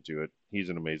just doesn't do it. He's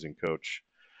an amazing coach.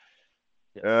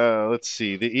 Yes. Let's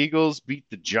see. The Eagles beat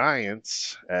the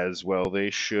Giants as well. They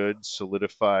should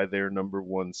solidify their number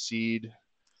 1 seed.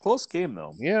 Close game,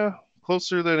 though. Yeah,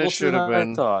 closer than it should have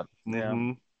been. I thought. Mm-hmm.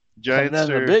 Yeah. Giants and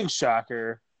then the big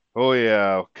shocker. Oh,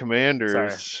 yeah.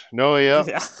 Commanders. Sorry. No,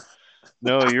 yeah.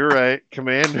 No, you're right.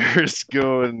 Commanders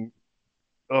going.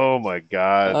 Oh, my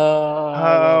God.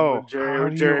 How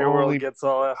Jerry World gets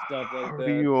all effed up like that. How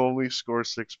do you only score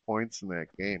 6 points in that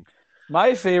game?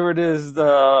 My favorite is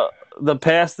the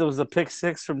pass that was a pick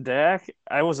 6 from Dak.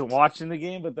 I wasn't watching the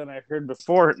game, but then I heard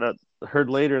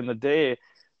later in the day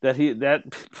that he did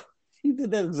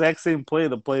that exact same play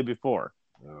the play before.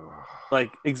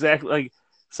 Like exactly like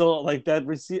so like that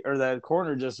receiver or that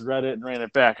corner just read it and ran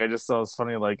it back. I just thought it was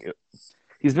funny. Like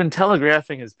he's been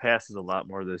telegraphing his passes a lot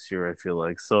more this year, I feel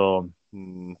like. So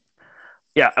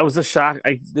yeah, it was a shock.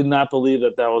 I did not believe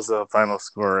that was the final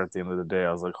score at the end of the day.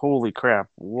 I was like, holy crap,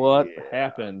 what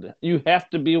happened? You have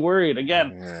to be worried.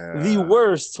 Again, the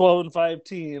worst 12-5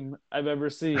 team I've ever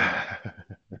seen.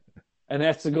 And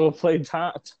has to go play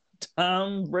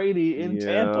Tom Brady in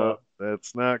Tampa.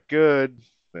 That's not good.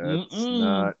 That's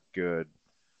not good.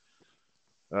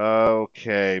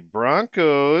 Okay,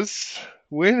 Broncos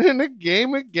winning a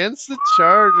game against the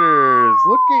Chargers.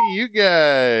 Look at you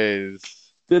guys.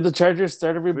 Did the Chargers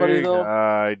start everybody though?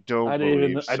 I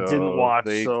believe so. I didn't watch,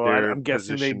 so I'm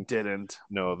guessing they didn't.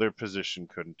 No, their position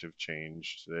couldn't have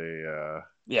changed. They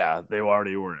they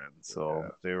already were in.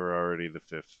 So they were already the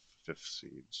fifth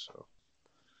seed. So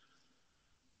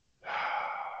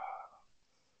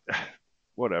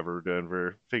whatever,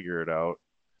 Denver, figure it out.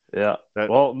 Yeah.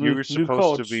 You were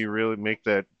supposed to make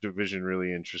that division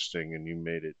really interesting, and you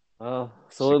made it.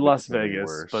 So did Las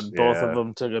Vegas, but both of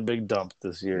them took a big dump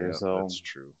this year. Yeah, so that's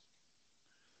true.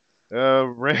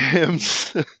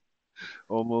 Rams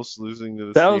almost losing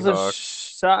to the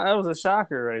Seahawks. That was a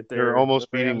shocker right there. They're almost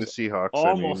beating the Seahawks.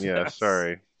 Almost,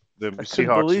 sorry. The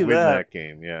Seahawks win that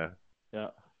game. Yeah. Yeah.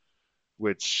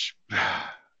 Which,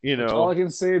 all I can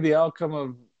say, the outcome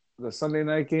of the Sunday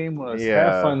night game was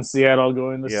have fun Seattle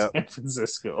going to San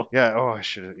Francisco. Yeah. Oh, I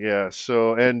should have. Yeah.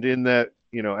 So, and in that,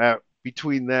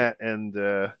 between that and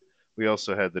we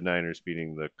also had the Niners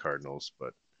beating the Cardinals,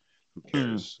 but who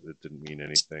cares? It didn't mean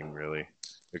anything really,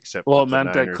 except it the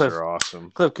meant Niners that are awesome.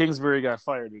 Cliff Kingsbury got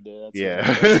fired today.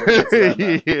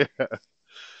 Yeah.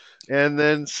 And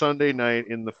then Sunday night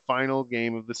in the final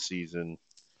game of the season,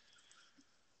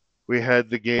 we had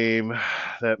the game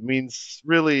that means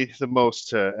really the most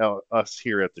to us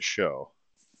here at the show.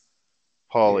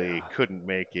 Paulie couldn't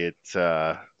make it,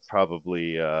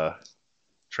 probably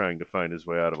trying to find his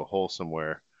way out of a hole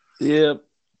somewhere. Yep.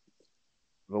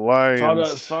 The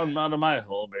Lions. Found out of my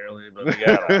hole barely, but we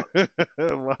got out.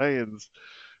 The Lions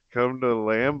come to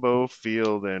Lambeau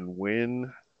Field and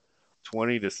win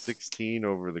 20-16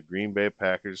 over the Green Bay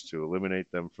Packers to eliminate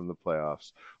them from the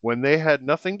playoffs when they had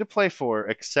nothing to play for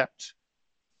except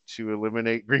to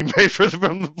eliminate Green Bay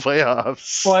from the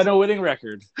playoffs. Well, and a winning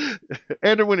record.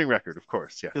 And a winning record, of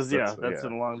course. Yeah. Because that's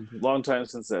been a long time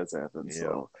since that's happened.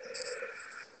 So.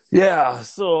 Yeah,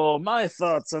 so my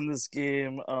thoughts on this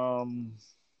game, I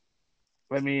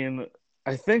mean,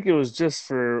 I think it was just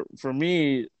for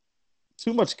me,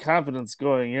 too much confidence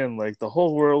going in. Like, the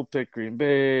whole world picked Green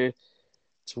Bay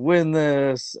to win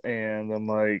this, and I'm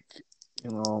like,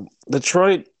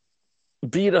 Detroit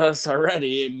beat us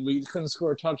already, and we couldn't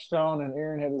score a touchdown, and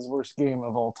Aaron had his worst game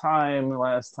of all time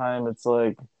last time. It's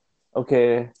like,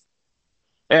 okay.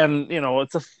 And,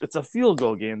 it's a field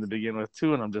goal game to begin with,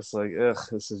 too, and I'm just like,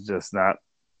 this is just not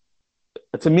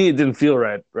 – to me, it didn't feel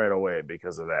right away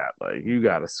because of that. Like, you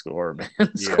got to score,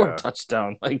 man. Score a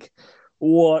touchdown. Like,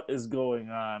 what is going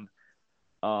on?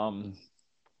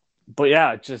 But,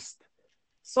 yeah, just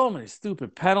so many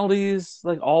stupid penalties.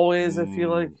 Like always, I feel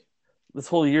like Mm. this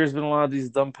whole year's been a lot of these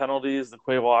dumb penalties. The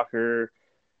Quay Walker,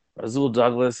 Azul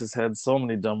Douglas has had so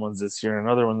many dumb ones this year.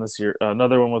 Another one this year.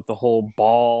 Another one with the whole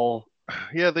ball.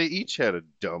 Yeah, they each had a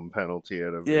dumb penalty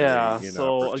at a very Yeah.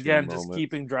 So inopportune again, just moment.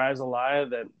 keeping drives alive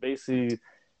that basically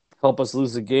help us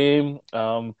lose the game.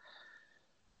 And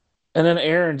then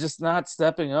Aaron just not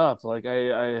stepping up. Like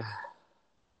I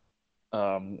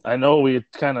know we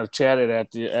kind of chatted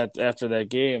after that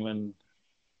game, and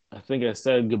I think I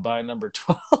said goodbye number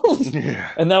 12.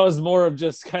 Yeah. And that was more of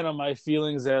just kind of my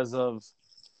feelings as of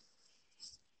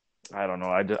I don't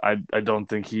know. I don't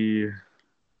think he.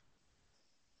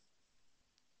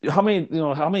 How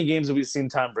many games have we seen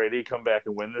Tom Brady come back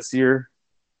and win this year?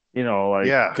 Like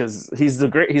Yeah. because he's the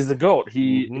goat.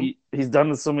 Hmm. He's done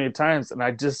this so many times, and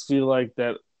I just feel like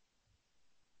that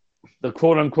the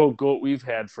quote unquote goat we've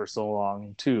had for so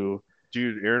long too.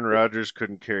 Dude, Aaron Rodgers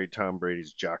couldn't carry Tom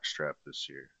Brady's jockstrap this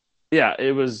year. Yeah,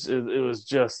 it was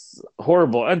just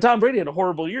horrible. And Tom Brady had a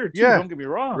horrible year too. Yeah, Don't get me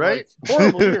wrong, right? like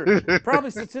horrible year.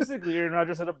 Probably statistically, Aaron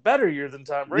Rodgers had a better year than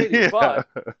Tom Brady. Yeah. But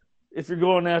if you're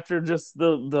going after just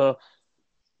the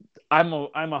I'm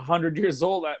 100 years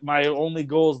old. My only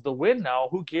goal is to win now.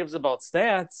 Who cares about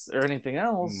stats or anything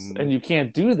else? Mm, And you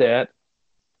can't do that.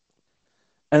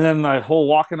 And then my whole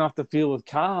walking off the field with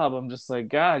Cobb, I'm just like,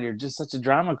 God, you're just such a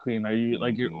drama queen. Are you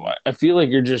like you're? mm-hmm. I feel like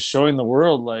you're just showing the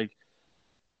world like,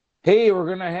 hey, we're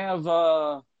gonna have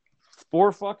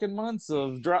 4 fucking months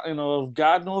of of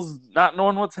God knows not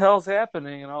knowing what the hell's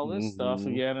happening and all this stuff Mm-hmm.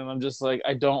 again. And I'm just like,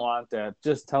 I don't want that.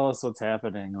 Just tell us what's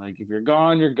happening. Like if you're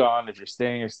gone, you're gone. If you're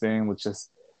staying, you're staying. Let's just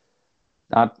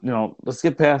not let's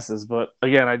get past this. But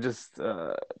again, I just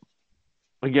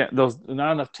again those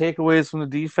not enough takeaways from the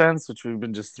defense, which we've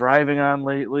been just thriving on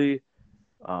lately.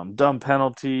 Dumb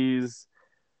penalties.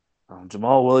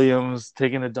 Jamal Williams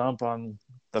taking a dump on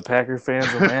the Packer fans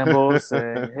in Lambeau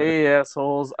saying, "Hey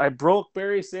assholes, I broke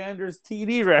Barry Sanders'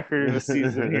 TD record in a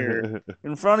season here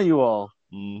in front of you all."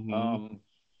 Mm-hmm. Um,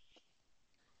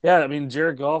 yeah, I mean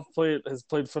Jared Goff has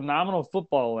played phenomenal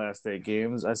football the last 8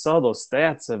 games. I saw those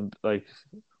stats of like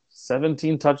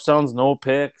 17 touchdowns, no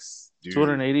picks, Dude.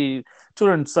 280,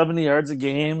 270 yards a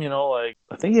game. Like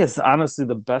I think he has honestly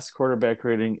the best quarterback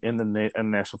rating in the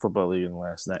National Football League in the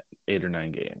last 8 or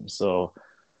 9 games. So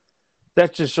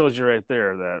that just shows you right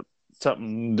there that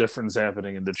something different is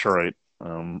happening in Detroit,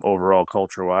 overall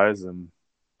culture wise, and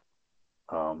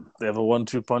they have a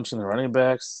 1-2 punch in the running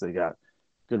backs. They got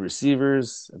good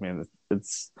receivers. I mean,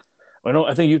 it's.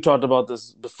 I think you talked about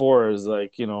this before. Is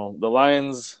like the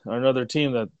Lions are another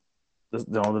team that the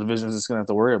division is just gonna have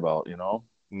to worry about.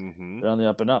 Mm-hmm. They're on the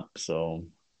up and up. So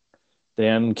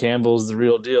Dan Campbell's the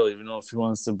real deal. Even though if he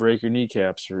wants to break your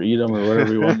kneecaps or eat them or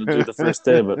whatever he wanted to do the first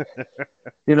day, but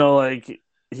like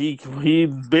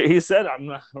he said,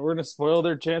 we're gonna spoil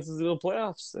their chances to go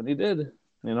playoffs, and he did.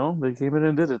 They came in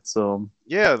and did it. So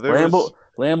Yeah, there was.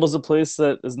 Lambeau's a place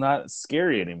that is not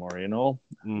scary anymore. It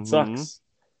Mm-hmm. sucks.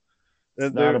 It's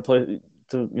And not a place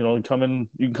to come in.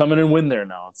 You can come in and win there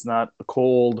now. It's not a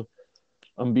cold,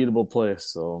 unbeatable place.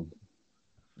 So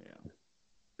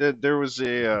there was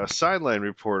a sideline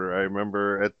reporter I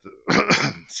remember at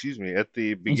the excuse me at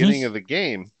the beginning of the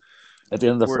game at the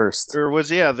end of the where first, or was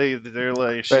they're like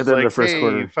right she's there in the like, first hey, you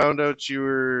quarter. found out you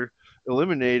were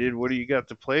eliminated, what do you got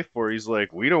to play for? He's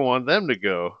like, we don't want them to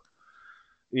go,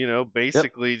 Yep.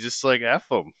 basically just like F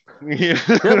them. Yep.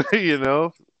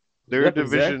 Their Yep.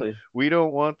 division, Exactly. we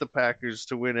don't want the Packers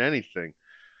to win anything,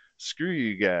 screw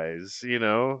you guys,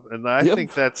 and I Yep.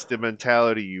 think that's the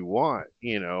mentality you want,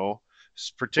 For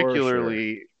sure.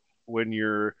 particularly when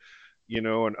you're,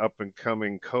 an up and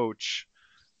coming coach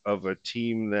of a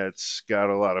team that's got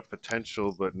a lot of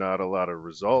potential but not a lot of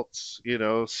results,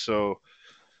 so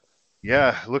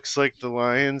yeah, looks like the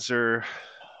Lions are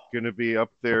going to be up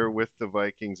there with the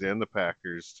Vikings and the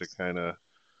Packers to kind of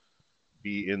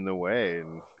be in the way,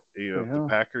 and if the Yeah.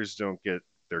 Packers don't get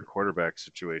their quarterback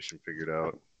situation figured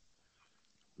out,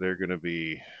 they're going to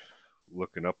be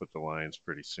looking up at the Lions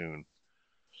pretty soon.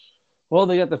 Well,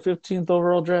 they got the 15th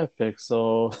overall draft pick,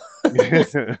 so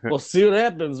we'll see what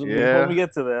happens when we Yeah.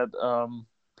 get to that.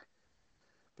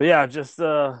 But yeah, just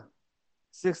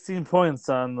 16 points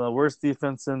on the worst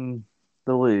defense in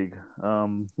the league.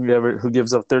 Who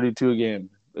gives up 32 a game?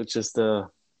 It's just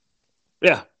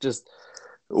yeah, just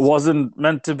wasn't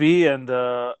meant to be, and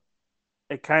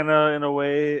it kind of in a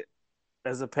way,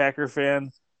 as a Packer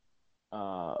fan,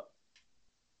 uh,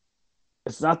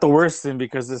 it's not the worst thing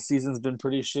because this season's been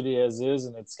pretty shitty as is,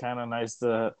 and it's kind of nice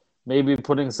to maybe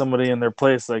putting somebody in their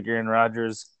place like Aaron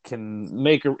Rodgers can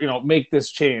make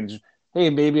this change. Hey,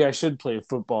 maybe I should play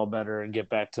football better and get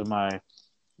back to my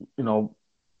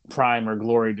prime or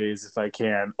glory days if I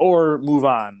can, or move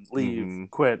on, leave, Mm-hmm.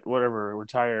 quit, whatever,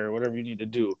 retire, whatever you need to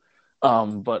do.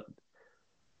 But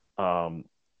um,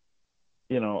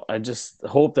 I just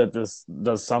hope that this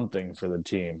does something for the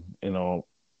team.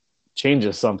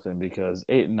 Changes something, because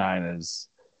 8 and 9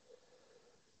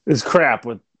 is crap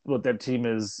with what that team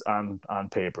is on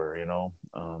paper.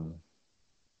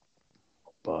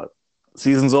 But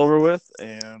season's over with,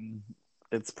 and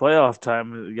it's playoff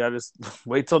time. You gotta just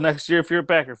wait till next year if you're a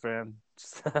Packer fan.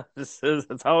 That's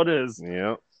how it is.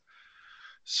 Yeah.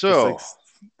 Just So like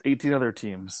 18 other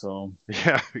teams. So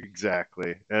yeah,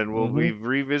 exactly. And we'll be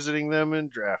revisiting them in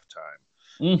draft time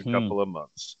in a couple of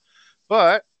months.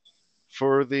 But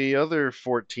for the other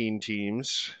 14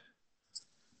 teams,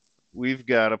 we've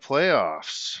got a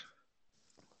playoffs.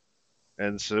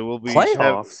 And so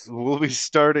playoffs. we'll be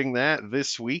starting that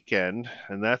this weekend,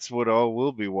 and that's what all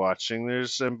we'll be watching.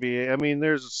 There's NBA. I mean,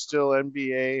 there's still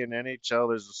NBA and NHL.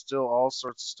 There's still all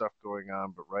sorts of stuff going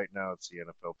on, but right now it's the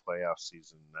NFL playoff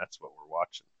season. And that's what we're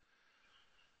watching.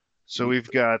 So we've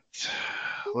got.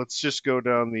 Let's just go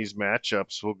down these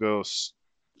matchups. We'll go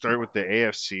start with the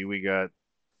AFC. We got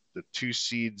the 2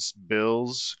 seeds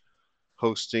Bills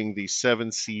hosting the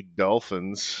 7 seed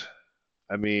Dolphins.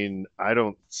 I mean, I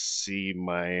don't see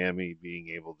Miami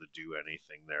being able to do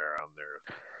anything there on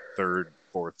their third,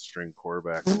 fourth string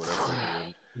quarterback or whatever they're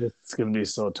doing. It's gonna be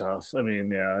so tough. I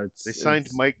mean, yeah, they signed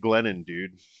Mike Glennon,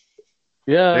 dude.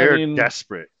 Yeah, they're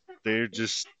desperate. They're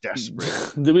just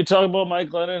desperate. Did we talk about Mike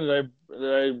Glennon?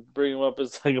 Did I bring him up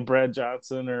as like a Brad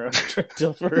Johnson or a Trent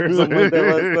Dilfer or something like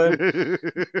that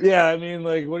last time? Yeah, I mean,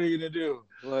 like, what are you gonna do?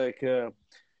 Like,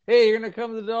 hey, you're gonna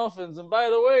come to the Dolphins, and by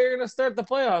the way, you're gonna start the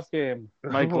playoff game.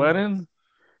 Mike Glennon?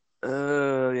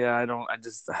 Yeah, I don't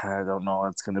know.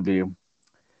 It's gonna be.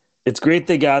 It's great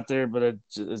they got there, but it's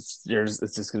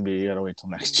just gonna be, you gotta wait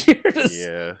till next year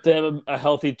to have a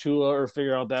healthy Tua, or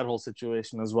figure out that whole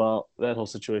situation as well.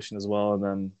 And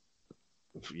then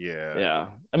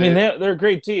yeah. I mean, they're a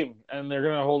great team, and they're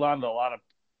gonna hold on to a lot of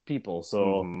people.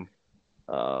 So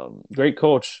great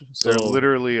coach. So they're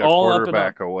literally a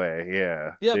quarterback away.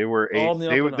 Yeah, yep. They were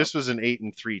 8. This was an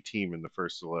 8-3 team in the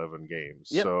first 11 games.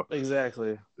 Yep, so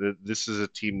exactly. This is a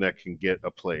team that can get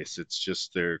a place. It's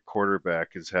just their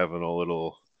quarterback is having a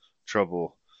little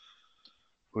trouble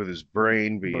with his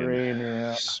brain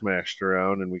being smashed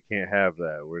around, and we can't have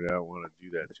that. We don't want to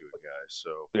do that to a guy.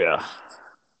 So yeah.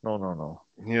 No.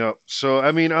 Yeah. So,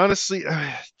 I mean, honestly,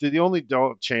 the only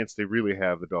chance they really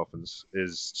have, the Dolphins,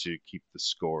 is to keep the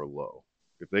score low.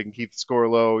 If they can keep the score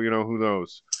low, who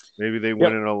knows? Maybe they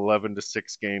win an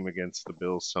 11-6 game against the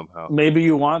Bills somehow. Maybe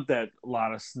you want that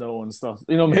lot of snow and stuff.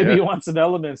 Maybe you want some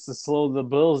elements to slow the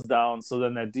Bills down, so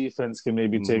then that defense can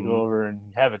maybe take over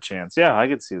and have a chance. Yeah, I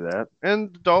could see that.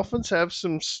 And the Dolphins have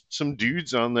some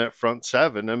dudes on that front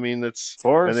 7. I mean, they've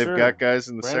got guys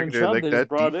in the secondary. Like, that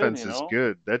defense is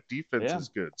good. That defense is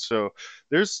good. So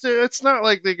it's not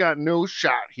like they got no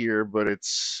shot here, but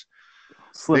it's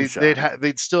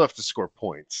they'd still have to score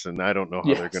points, and I don't know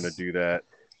how they're going to do that.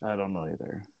 I don't know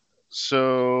either.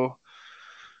 So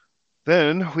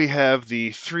then we have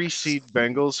the 3 seed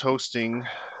Bengals hosting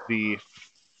the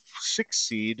 6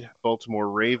 seed Baltimore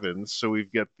Ravens. So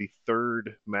we've got the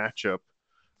third matchup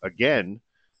again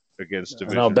against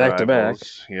division back rivals. To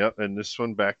back. Yep, and this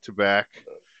one back to back.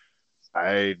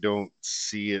 I don't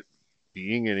see it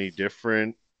being any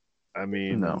different. I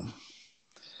mean, no.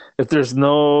 If there's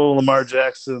no Lamar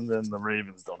Jackson, then the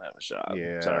Ravens don't have a shot.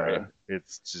 Yeah, sorry.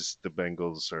 It's just the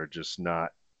Bengals are just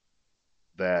not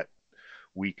that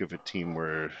weak of a team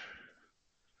where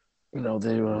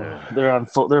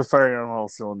they're firing on all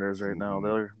cylinders right now.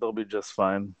 They'll be just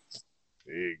fine.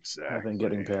 Exactly. I think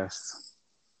getting past.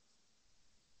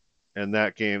 And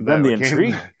that game,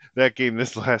 that game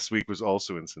this last week was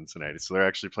also in Cincinnati, so they're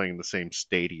actually playing in the same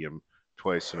stadium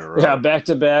twice in a row. Yeah, back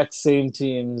to back, same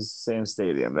teams, same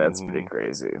stadium. That's pretty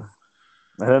crazy.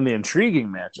 And then the intriguing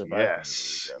matchup.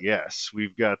 Yes,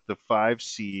 we've got the 5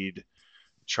 seed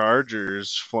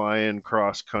Chargers flying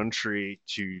cross country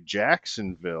to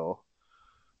Jacksonville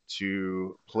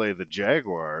to play the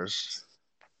Jaguars.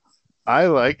 I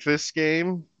like this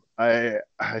game. I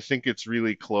think it's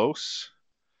really close.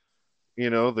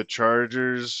 The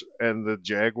Chargers and the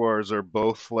Jaguars are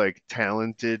both like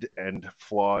talented and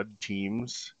flawed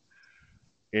teams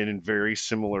in very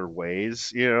similar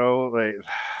ways. Like,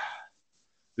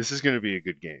 this is going to be a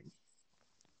good game.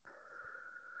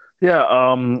 Yeah,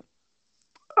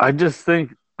 I just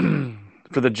think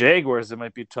for the Jaguars it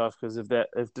might be tough, because if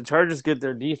the Chargers get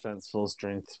their defense full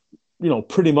strength,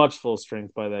 pretty much full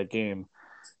strength by that game,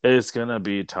 It's gonna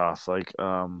be tough. Like,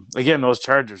 again, those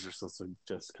Chargers are supposed to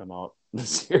just come out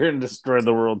this year and destroy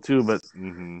the world too, but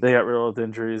they got real with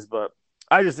injuries. But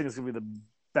I just think it's gonna be the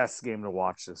best game to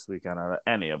watch this weekend out of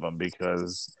any of them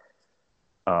because,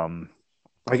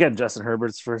 again, Justin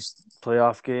Herbert's first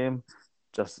playoff game,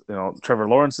 Trevor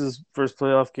Lawrence's first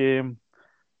playoff game.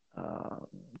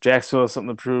 Jacksonville has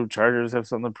something to prove. Chargers have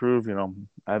something to prove.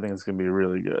 I think it's gonna be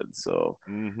really good. So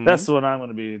that's what I'm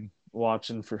gonna be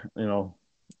watching for.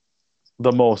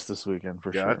 The most this weekend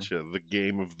for sure. Gotcha. The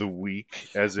game of the week,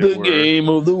 as it were. The game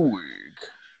of the week.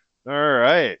 All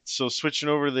right. So switching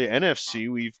over to the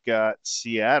NFC, we've got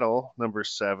Seattle, number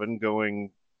 7,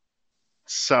 going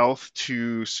south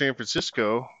to San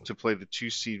Francisco to play the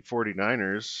 2-seed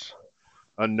 49ers.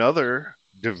 Another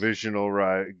divisional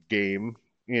game,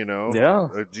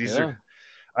 Yeah. These are,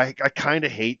 I kind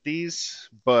of hate these,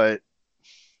 but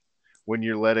when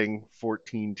you're letting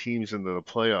 14 teams into the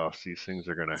playoffs, these things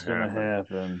are going to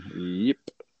happen. Yep.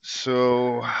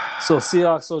 So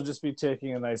Seahawks will just be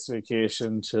taking a nice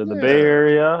vacation to the Bay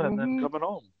Area and then coming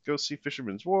home. Go see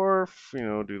Fisherman's Wharf,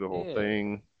 do the whole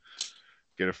thing.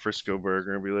 Get a Frisco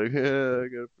burger and be like, I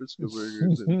got a Frisco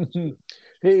burger.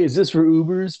 Hey, is this where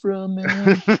Uber's from,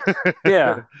 man?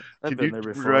 Yeah. Can you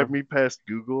drive me past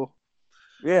Google?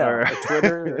 Yeah,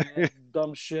 Twitter and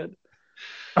dumb shit.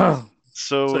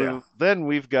 So then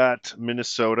we've got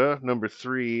Minnesota, number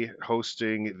 3,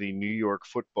 hosting the New York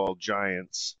Football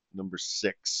Giants, number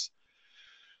 6.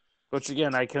 Which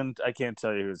again, I can't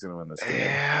tell you who's going to win this game.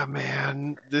 Yeah,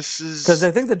 man, this is because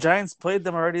I think the Giants played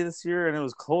them already this year, and it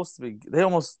was close to be. Did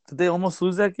they almost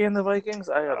lose that game, the Vikings?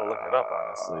 I got to look it up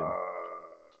honestly.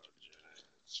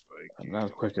 I'm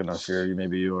not quick enough here.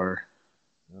 Maybe you are.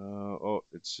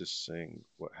 It's just saying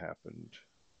what happened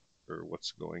or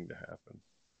what's going to happen.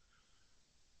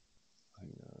 Hang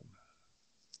on.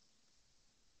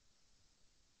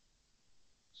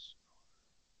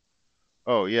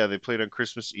 Oh, yeah, they played on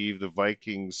Christmas Eve. The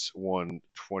Vikings won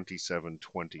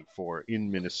 27-24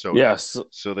 in Minnesota. Yes.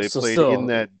 So they played in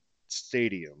that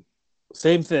stadium.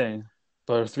 Same thing,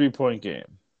 but a 3-point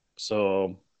game.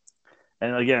 So,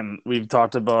 and again, we've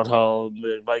talked about how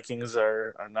the Vikings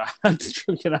are not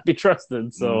cannot be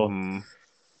trusted. So,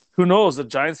 who knows? The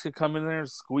Giants could come in there and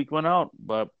squeak one out,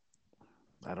 but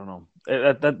I don't know.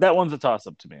 That one's a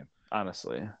toss-up to me,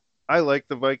 honestly. I like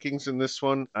the Vikings in this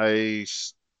one.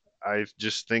 I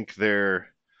just think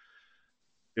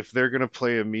if they're going to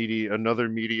play another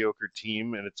mediocre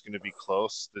team and it's going to be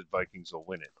close, the Vikings will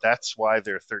win it. That's why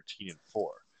they're 13-4.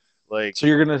 So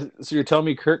you're telling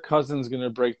me Kirk Cousins is going to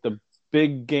break the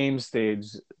big game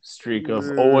stage streak of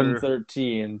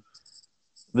 0-13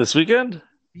 this weekend?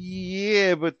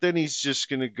 Yeah, but then he's just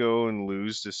going to go and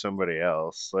lose to somebody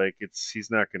else.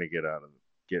 He's not going to get out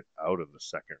of the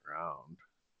second round.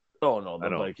 Oh, no, the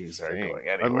Vikings aren't going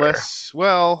anywhere. Unless,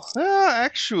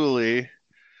 actually,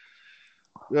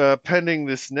 pending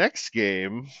this next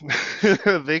game,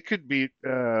 they could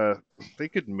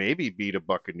maybe beat a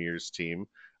Buccaneers team.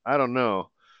 I don't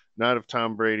know. Not if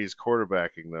Tom Brady's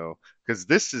quarterbacking, though, because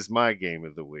this is my game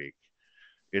of the week.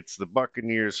 It's the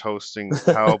Buccaneers hosting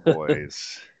the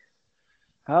Cowboys.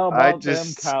 How about them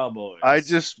Cowboys?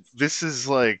 This is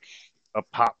like a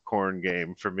popcorn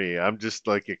game for me. I'm just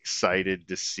excited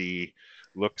to see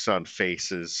looks on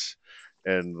faces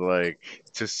and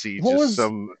to see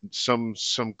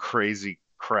some crazy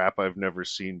crap I've never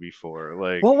seen before.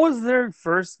 What was their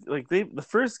first the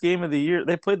first game of the year?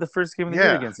 They played the first game of the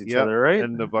year against each other, right?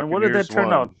 And the Buccaneers what did that turn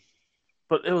won. out?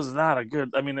 But it was not a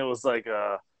good. I mean, it was like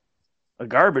a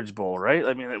garbage bowl, right?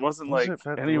 I mean, it wasn't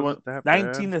anyone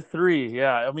 19-3.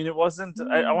 Yeah, I mean, it wasn't.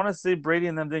 I want to say Brady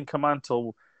and them didn't come on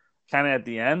till kind of at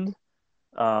the end.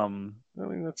 I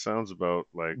mean, that sounds about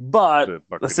like. But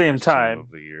at the same time,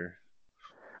 of the year.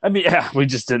 I mean, yeah, we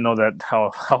just didn't know that how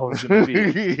it was going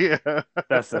to be. Yeah,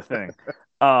 that's the thing.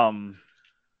 But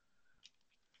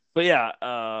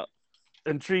yeah,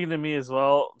 intriguing to me as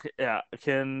well. Yeah,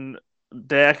 can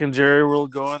Dak and Jerry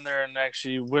World go in there and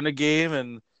actually win a game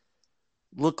and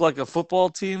look like a football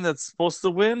team that's supposed to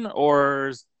win, or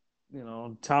is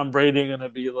Tom Brady going to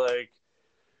be like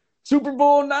Super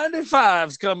Bowl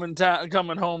 95's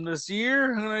coming home this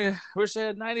year, and I wish I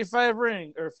had 95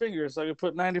 fingers so I could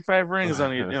put 95 rings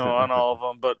on on all of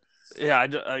them. But yeah,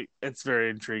 it's very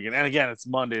intriguing. And again, it's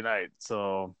Monday night,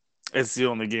 so it's the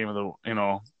only game of the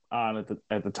on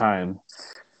at the time.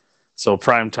 So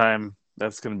prime time,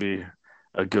 that's going to be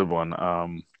a good one.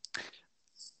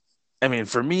 I mean,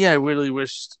 for me, I really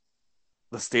wished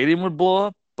the stadium would blow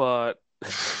up, but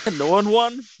no one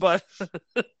won. But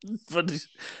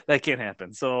that can't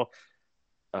happen. So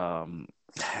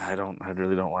I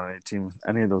really don't want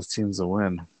any of those teams to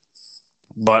win.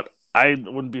 But I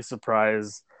wouldn't be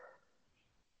surprised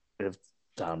if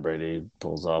Tom Brady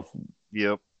pulls off.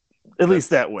 Yep. At least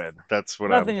that win. That's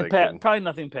what I'm thinking. Probably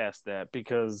nothing past that,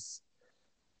 because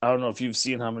I don't know if you've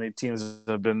seen how many teams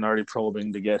have been already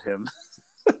probing to get him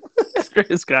after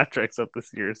his contract's up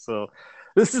this year. So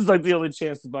this is like the only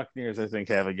chance the Buccaneers, I think,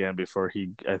 have again before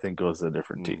he, I think, goes to a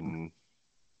different team.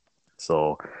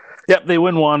 So, yep, they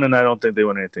win one, and I don't think they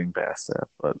win anything past that.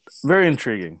 But very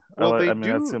intriguing. Well, that's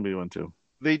going to be one too.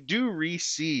 They do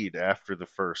reseed after the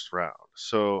first round.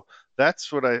 So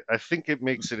that's what I think it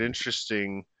makes it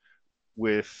interesting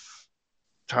with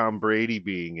Tom Brady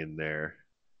being in there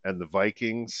and the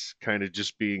Vikings kind of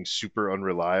just being super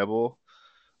unreliable.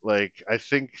 Like, I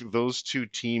think those two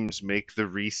teams make the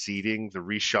reseeding, the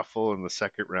reshuffle in the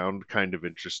second round kind of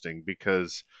interesting,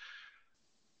 because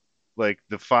like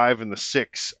the 5 and the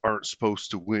 6 aren't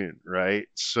supposed to win, right?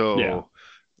 So,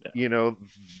 you know,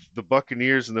 the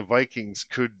Buccaneers and the Vikings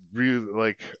could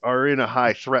really are in a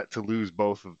high threat to lose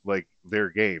both of their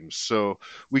games. So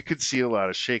we could see a lot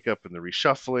of shakeup in the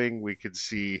reshuffling. We could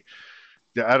see,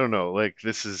 I don't know, I think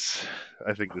this is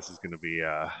going to be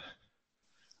I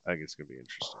think it's going to be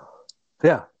interesting.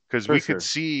 Yeah, because we could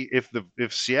see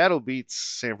if Seattle beats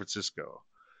San Francisco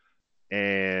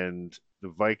and the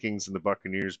Vikings and the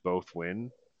Buccaneers both win,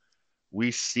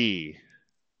 we see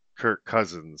Kirk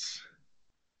Cousins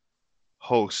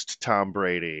host Tom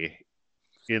Brady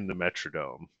in the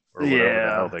Metrodome, or whatever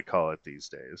the hell they call it these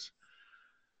days.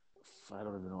 I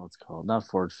don't even know what it's called. Not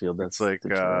Ford Field. That's like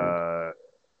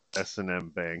S&M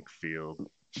Bank Field.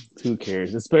 Who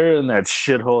cares? It's better than that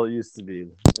shithole it used to be.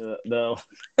 No,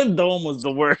 Dome was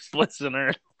the worst place on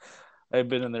earth. I've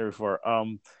been in there before.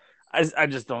 I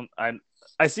just don't.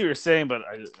 I see what you're saying, but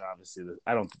obviously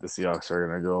I don't think the Seahawks are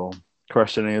gonna go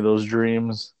crush any of those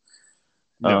dreams.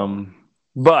 No.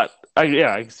 But I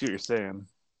see what you're saying.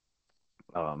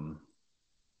 But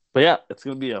yeah, it's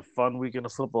gonna be a fun weekend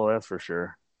of football, that's for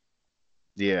sure.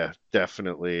 Yeah,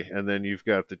 definitely. And then you've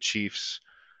got the Chiefs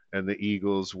and the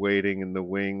Eagles waiting in the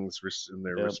wings in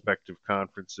their respective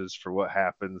conferences for what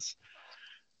happens.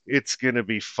 It's going to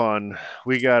be fun.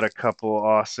 We got a couple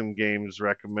awesome games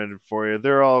recommended for you.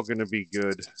 They're all going to be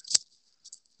good.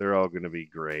 They're all going to be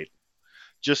great.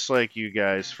 Just like you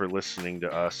guys for listening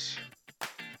to us.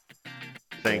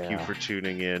 Thank you for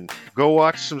tuning in. Go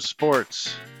watch some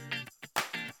sports.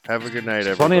 Have a good night,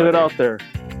 everybody. Plenty of it out there.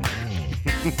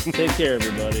 Take care,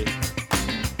 everybody.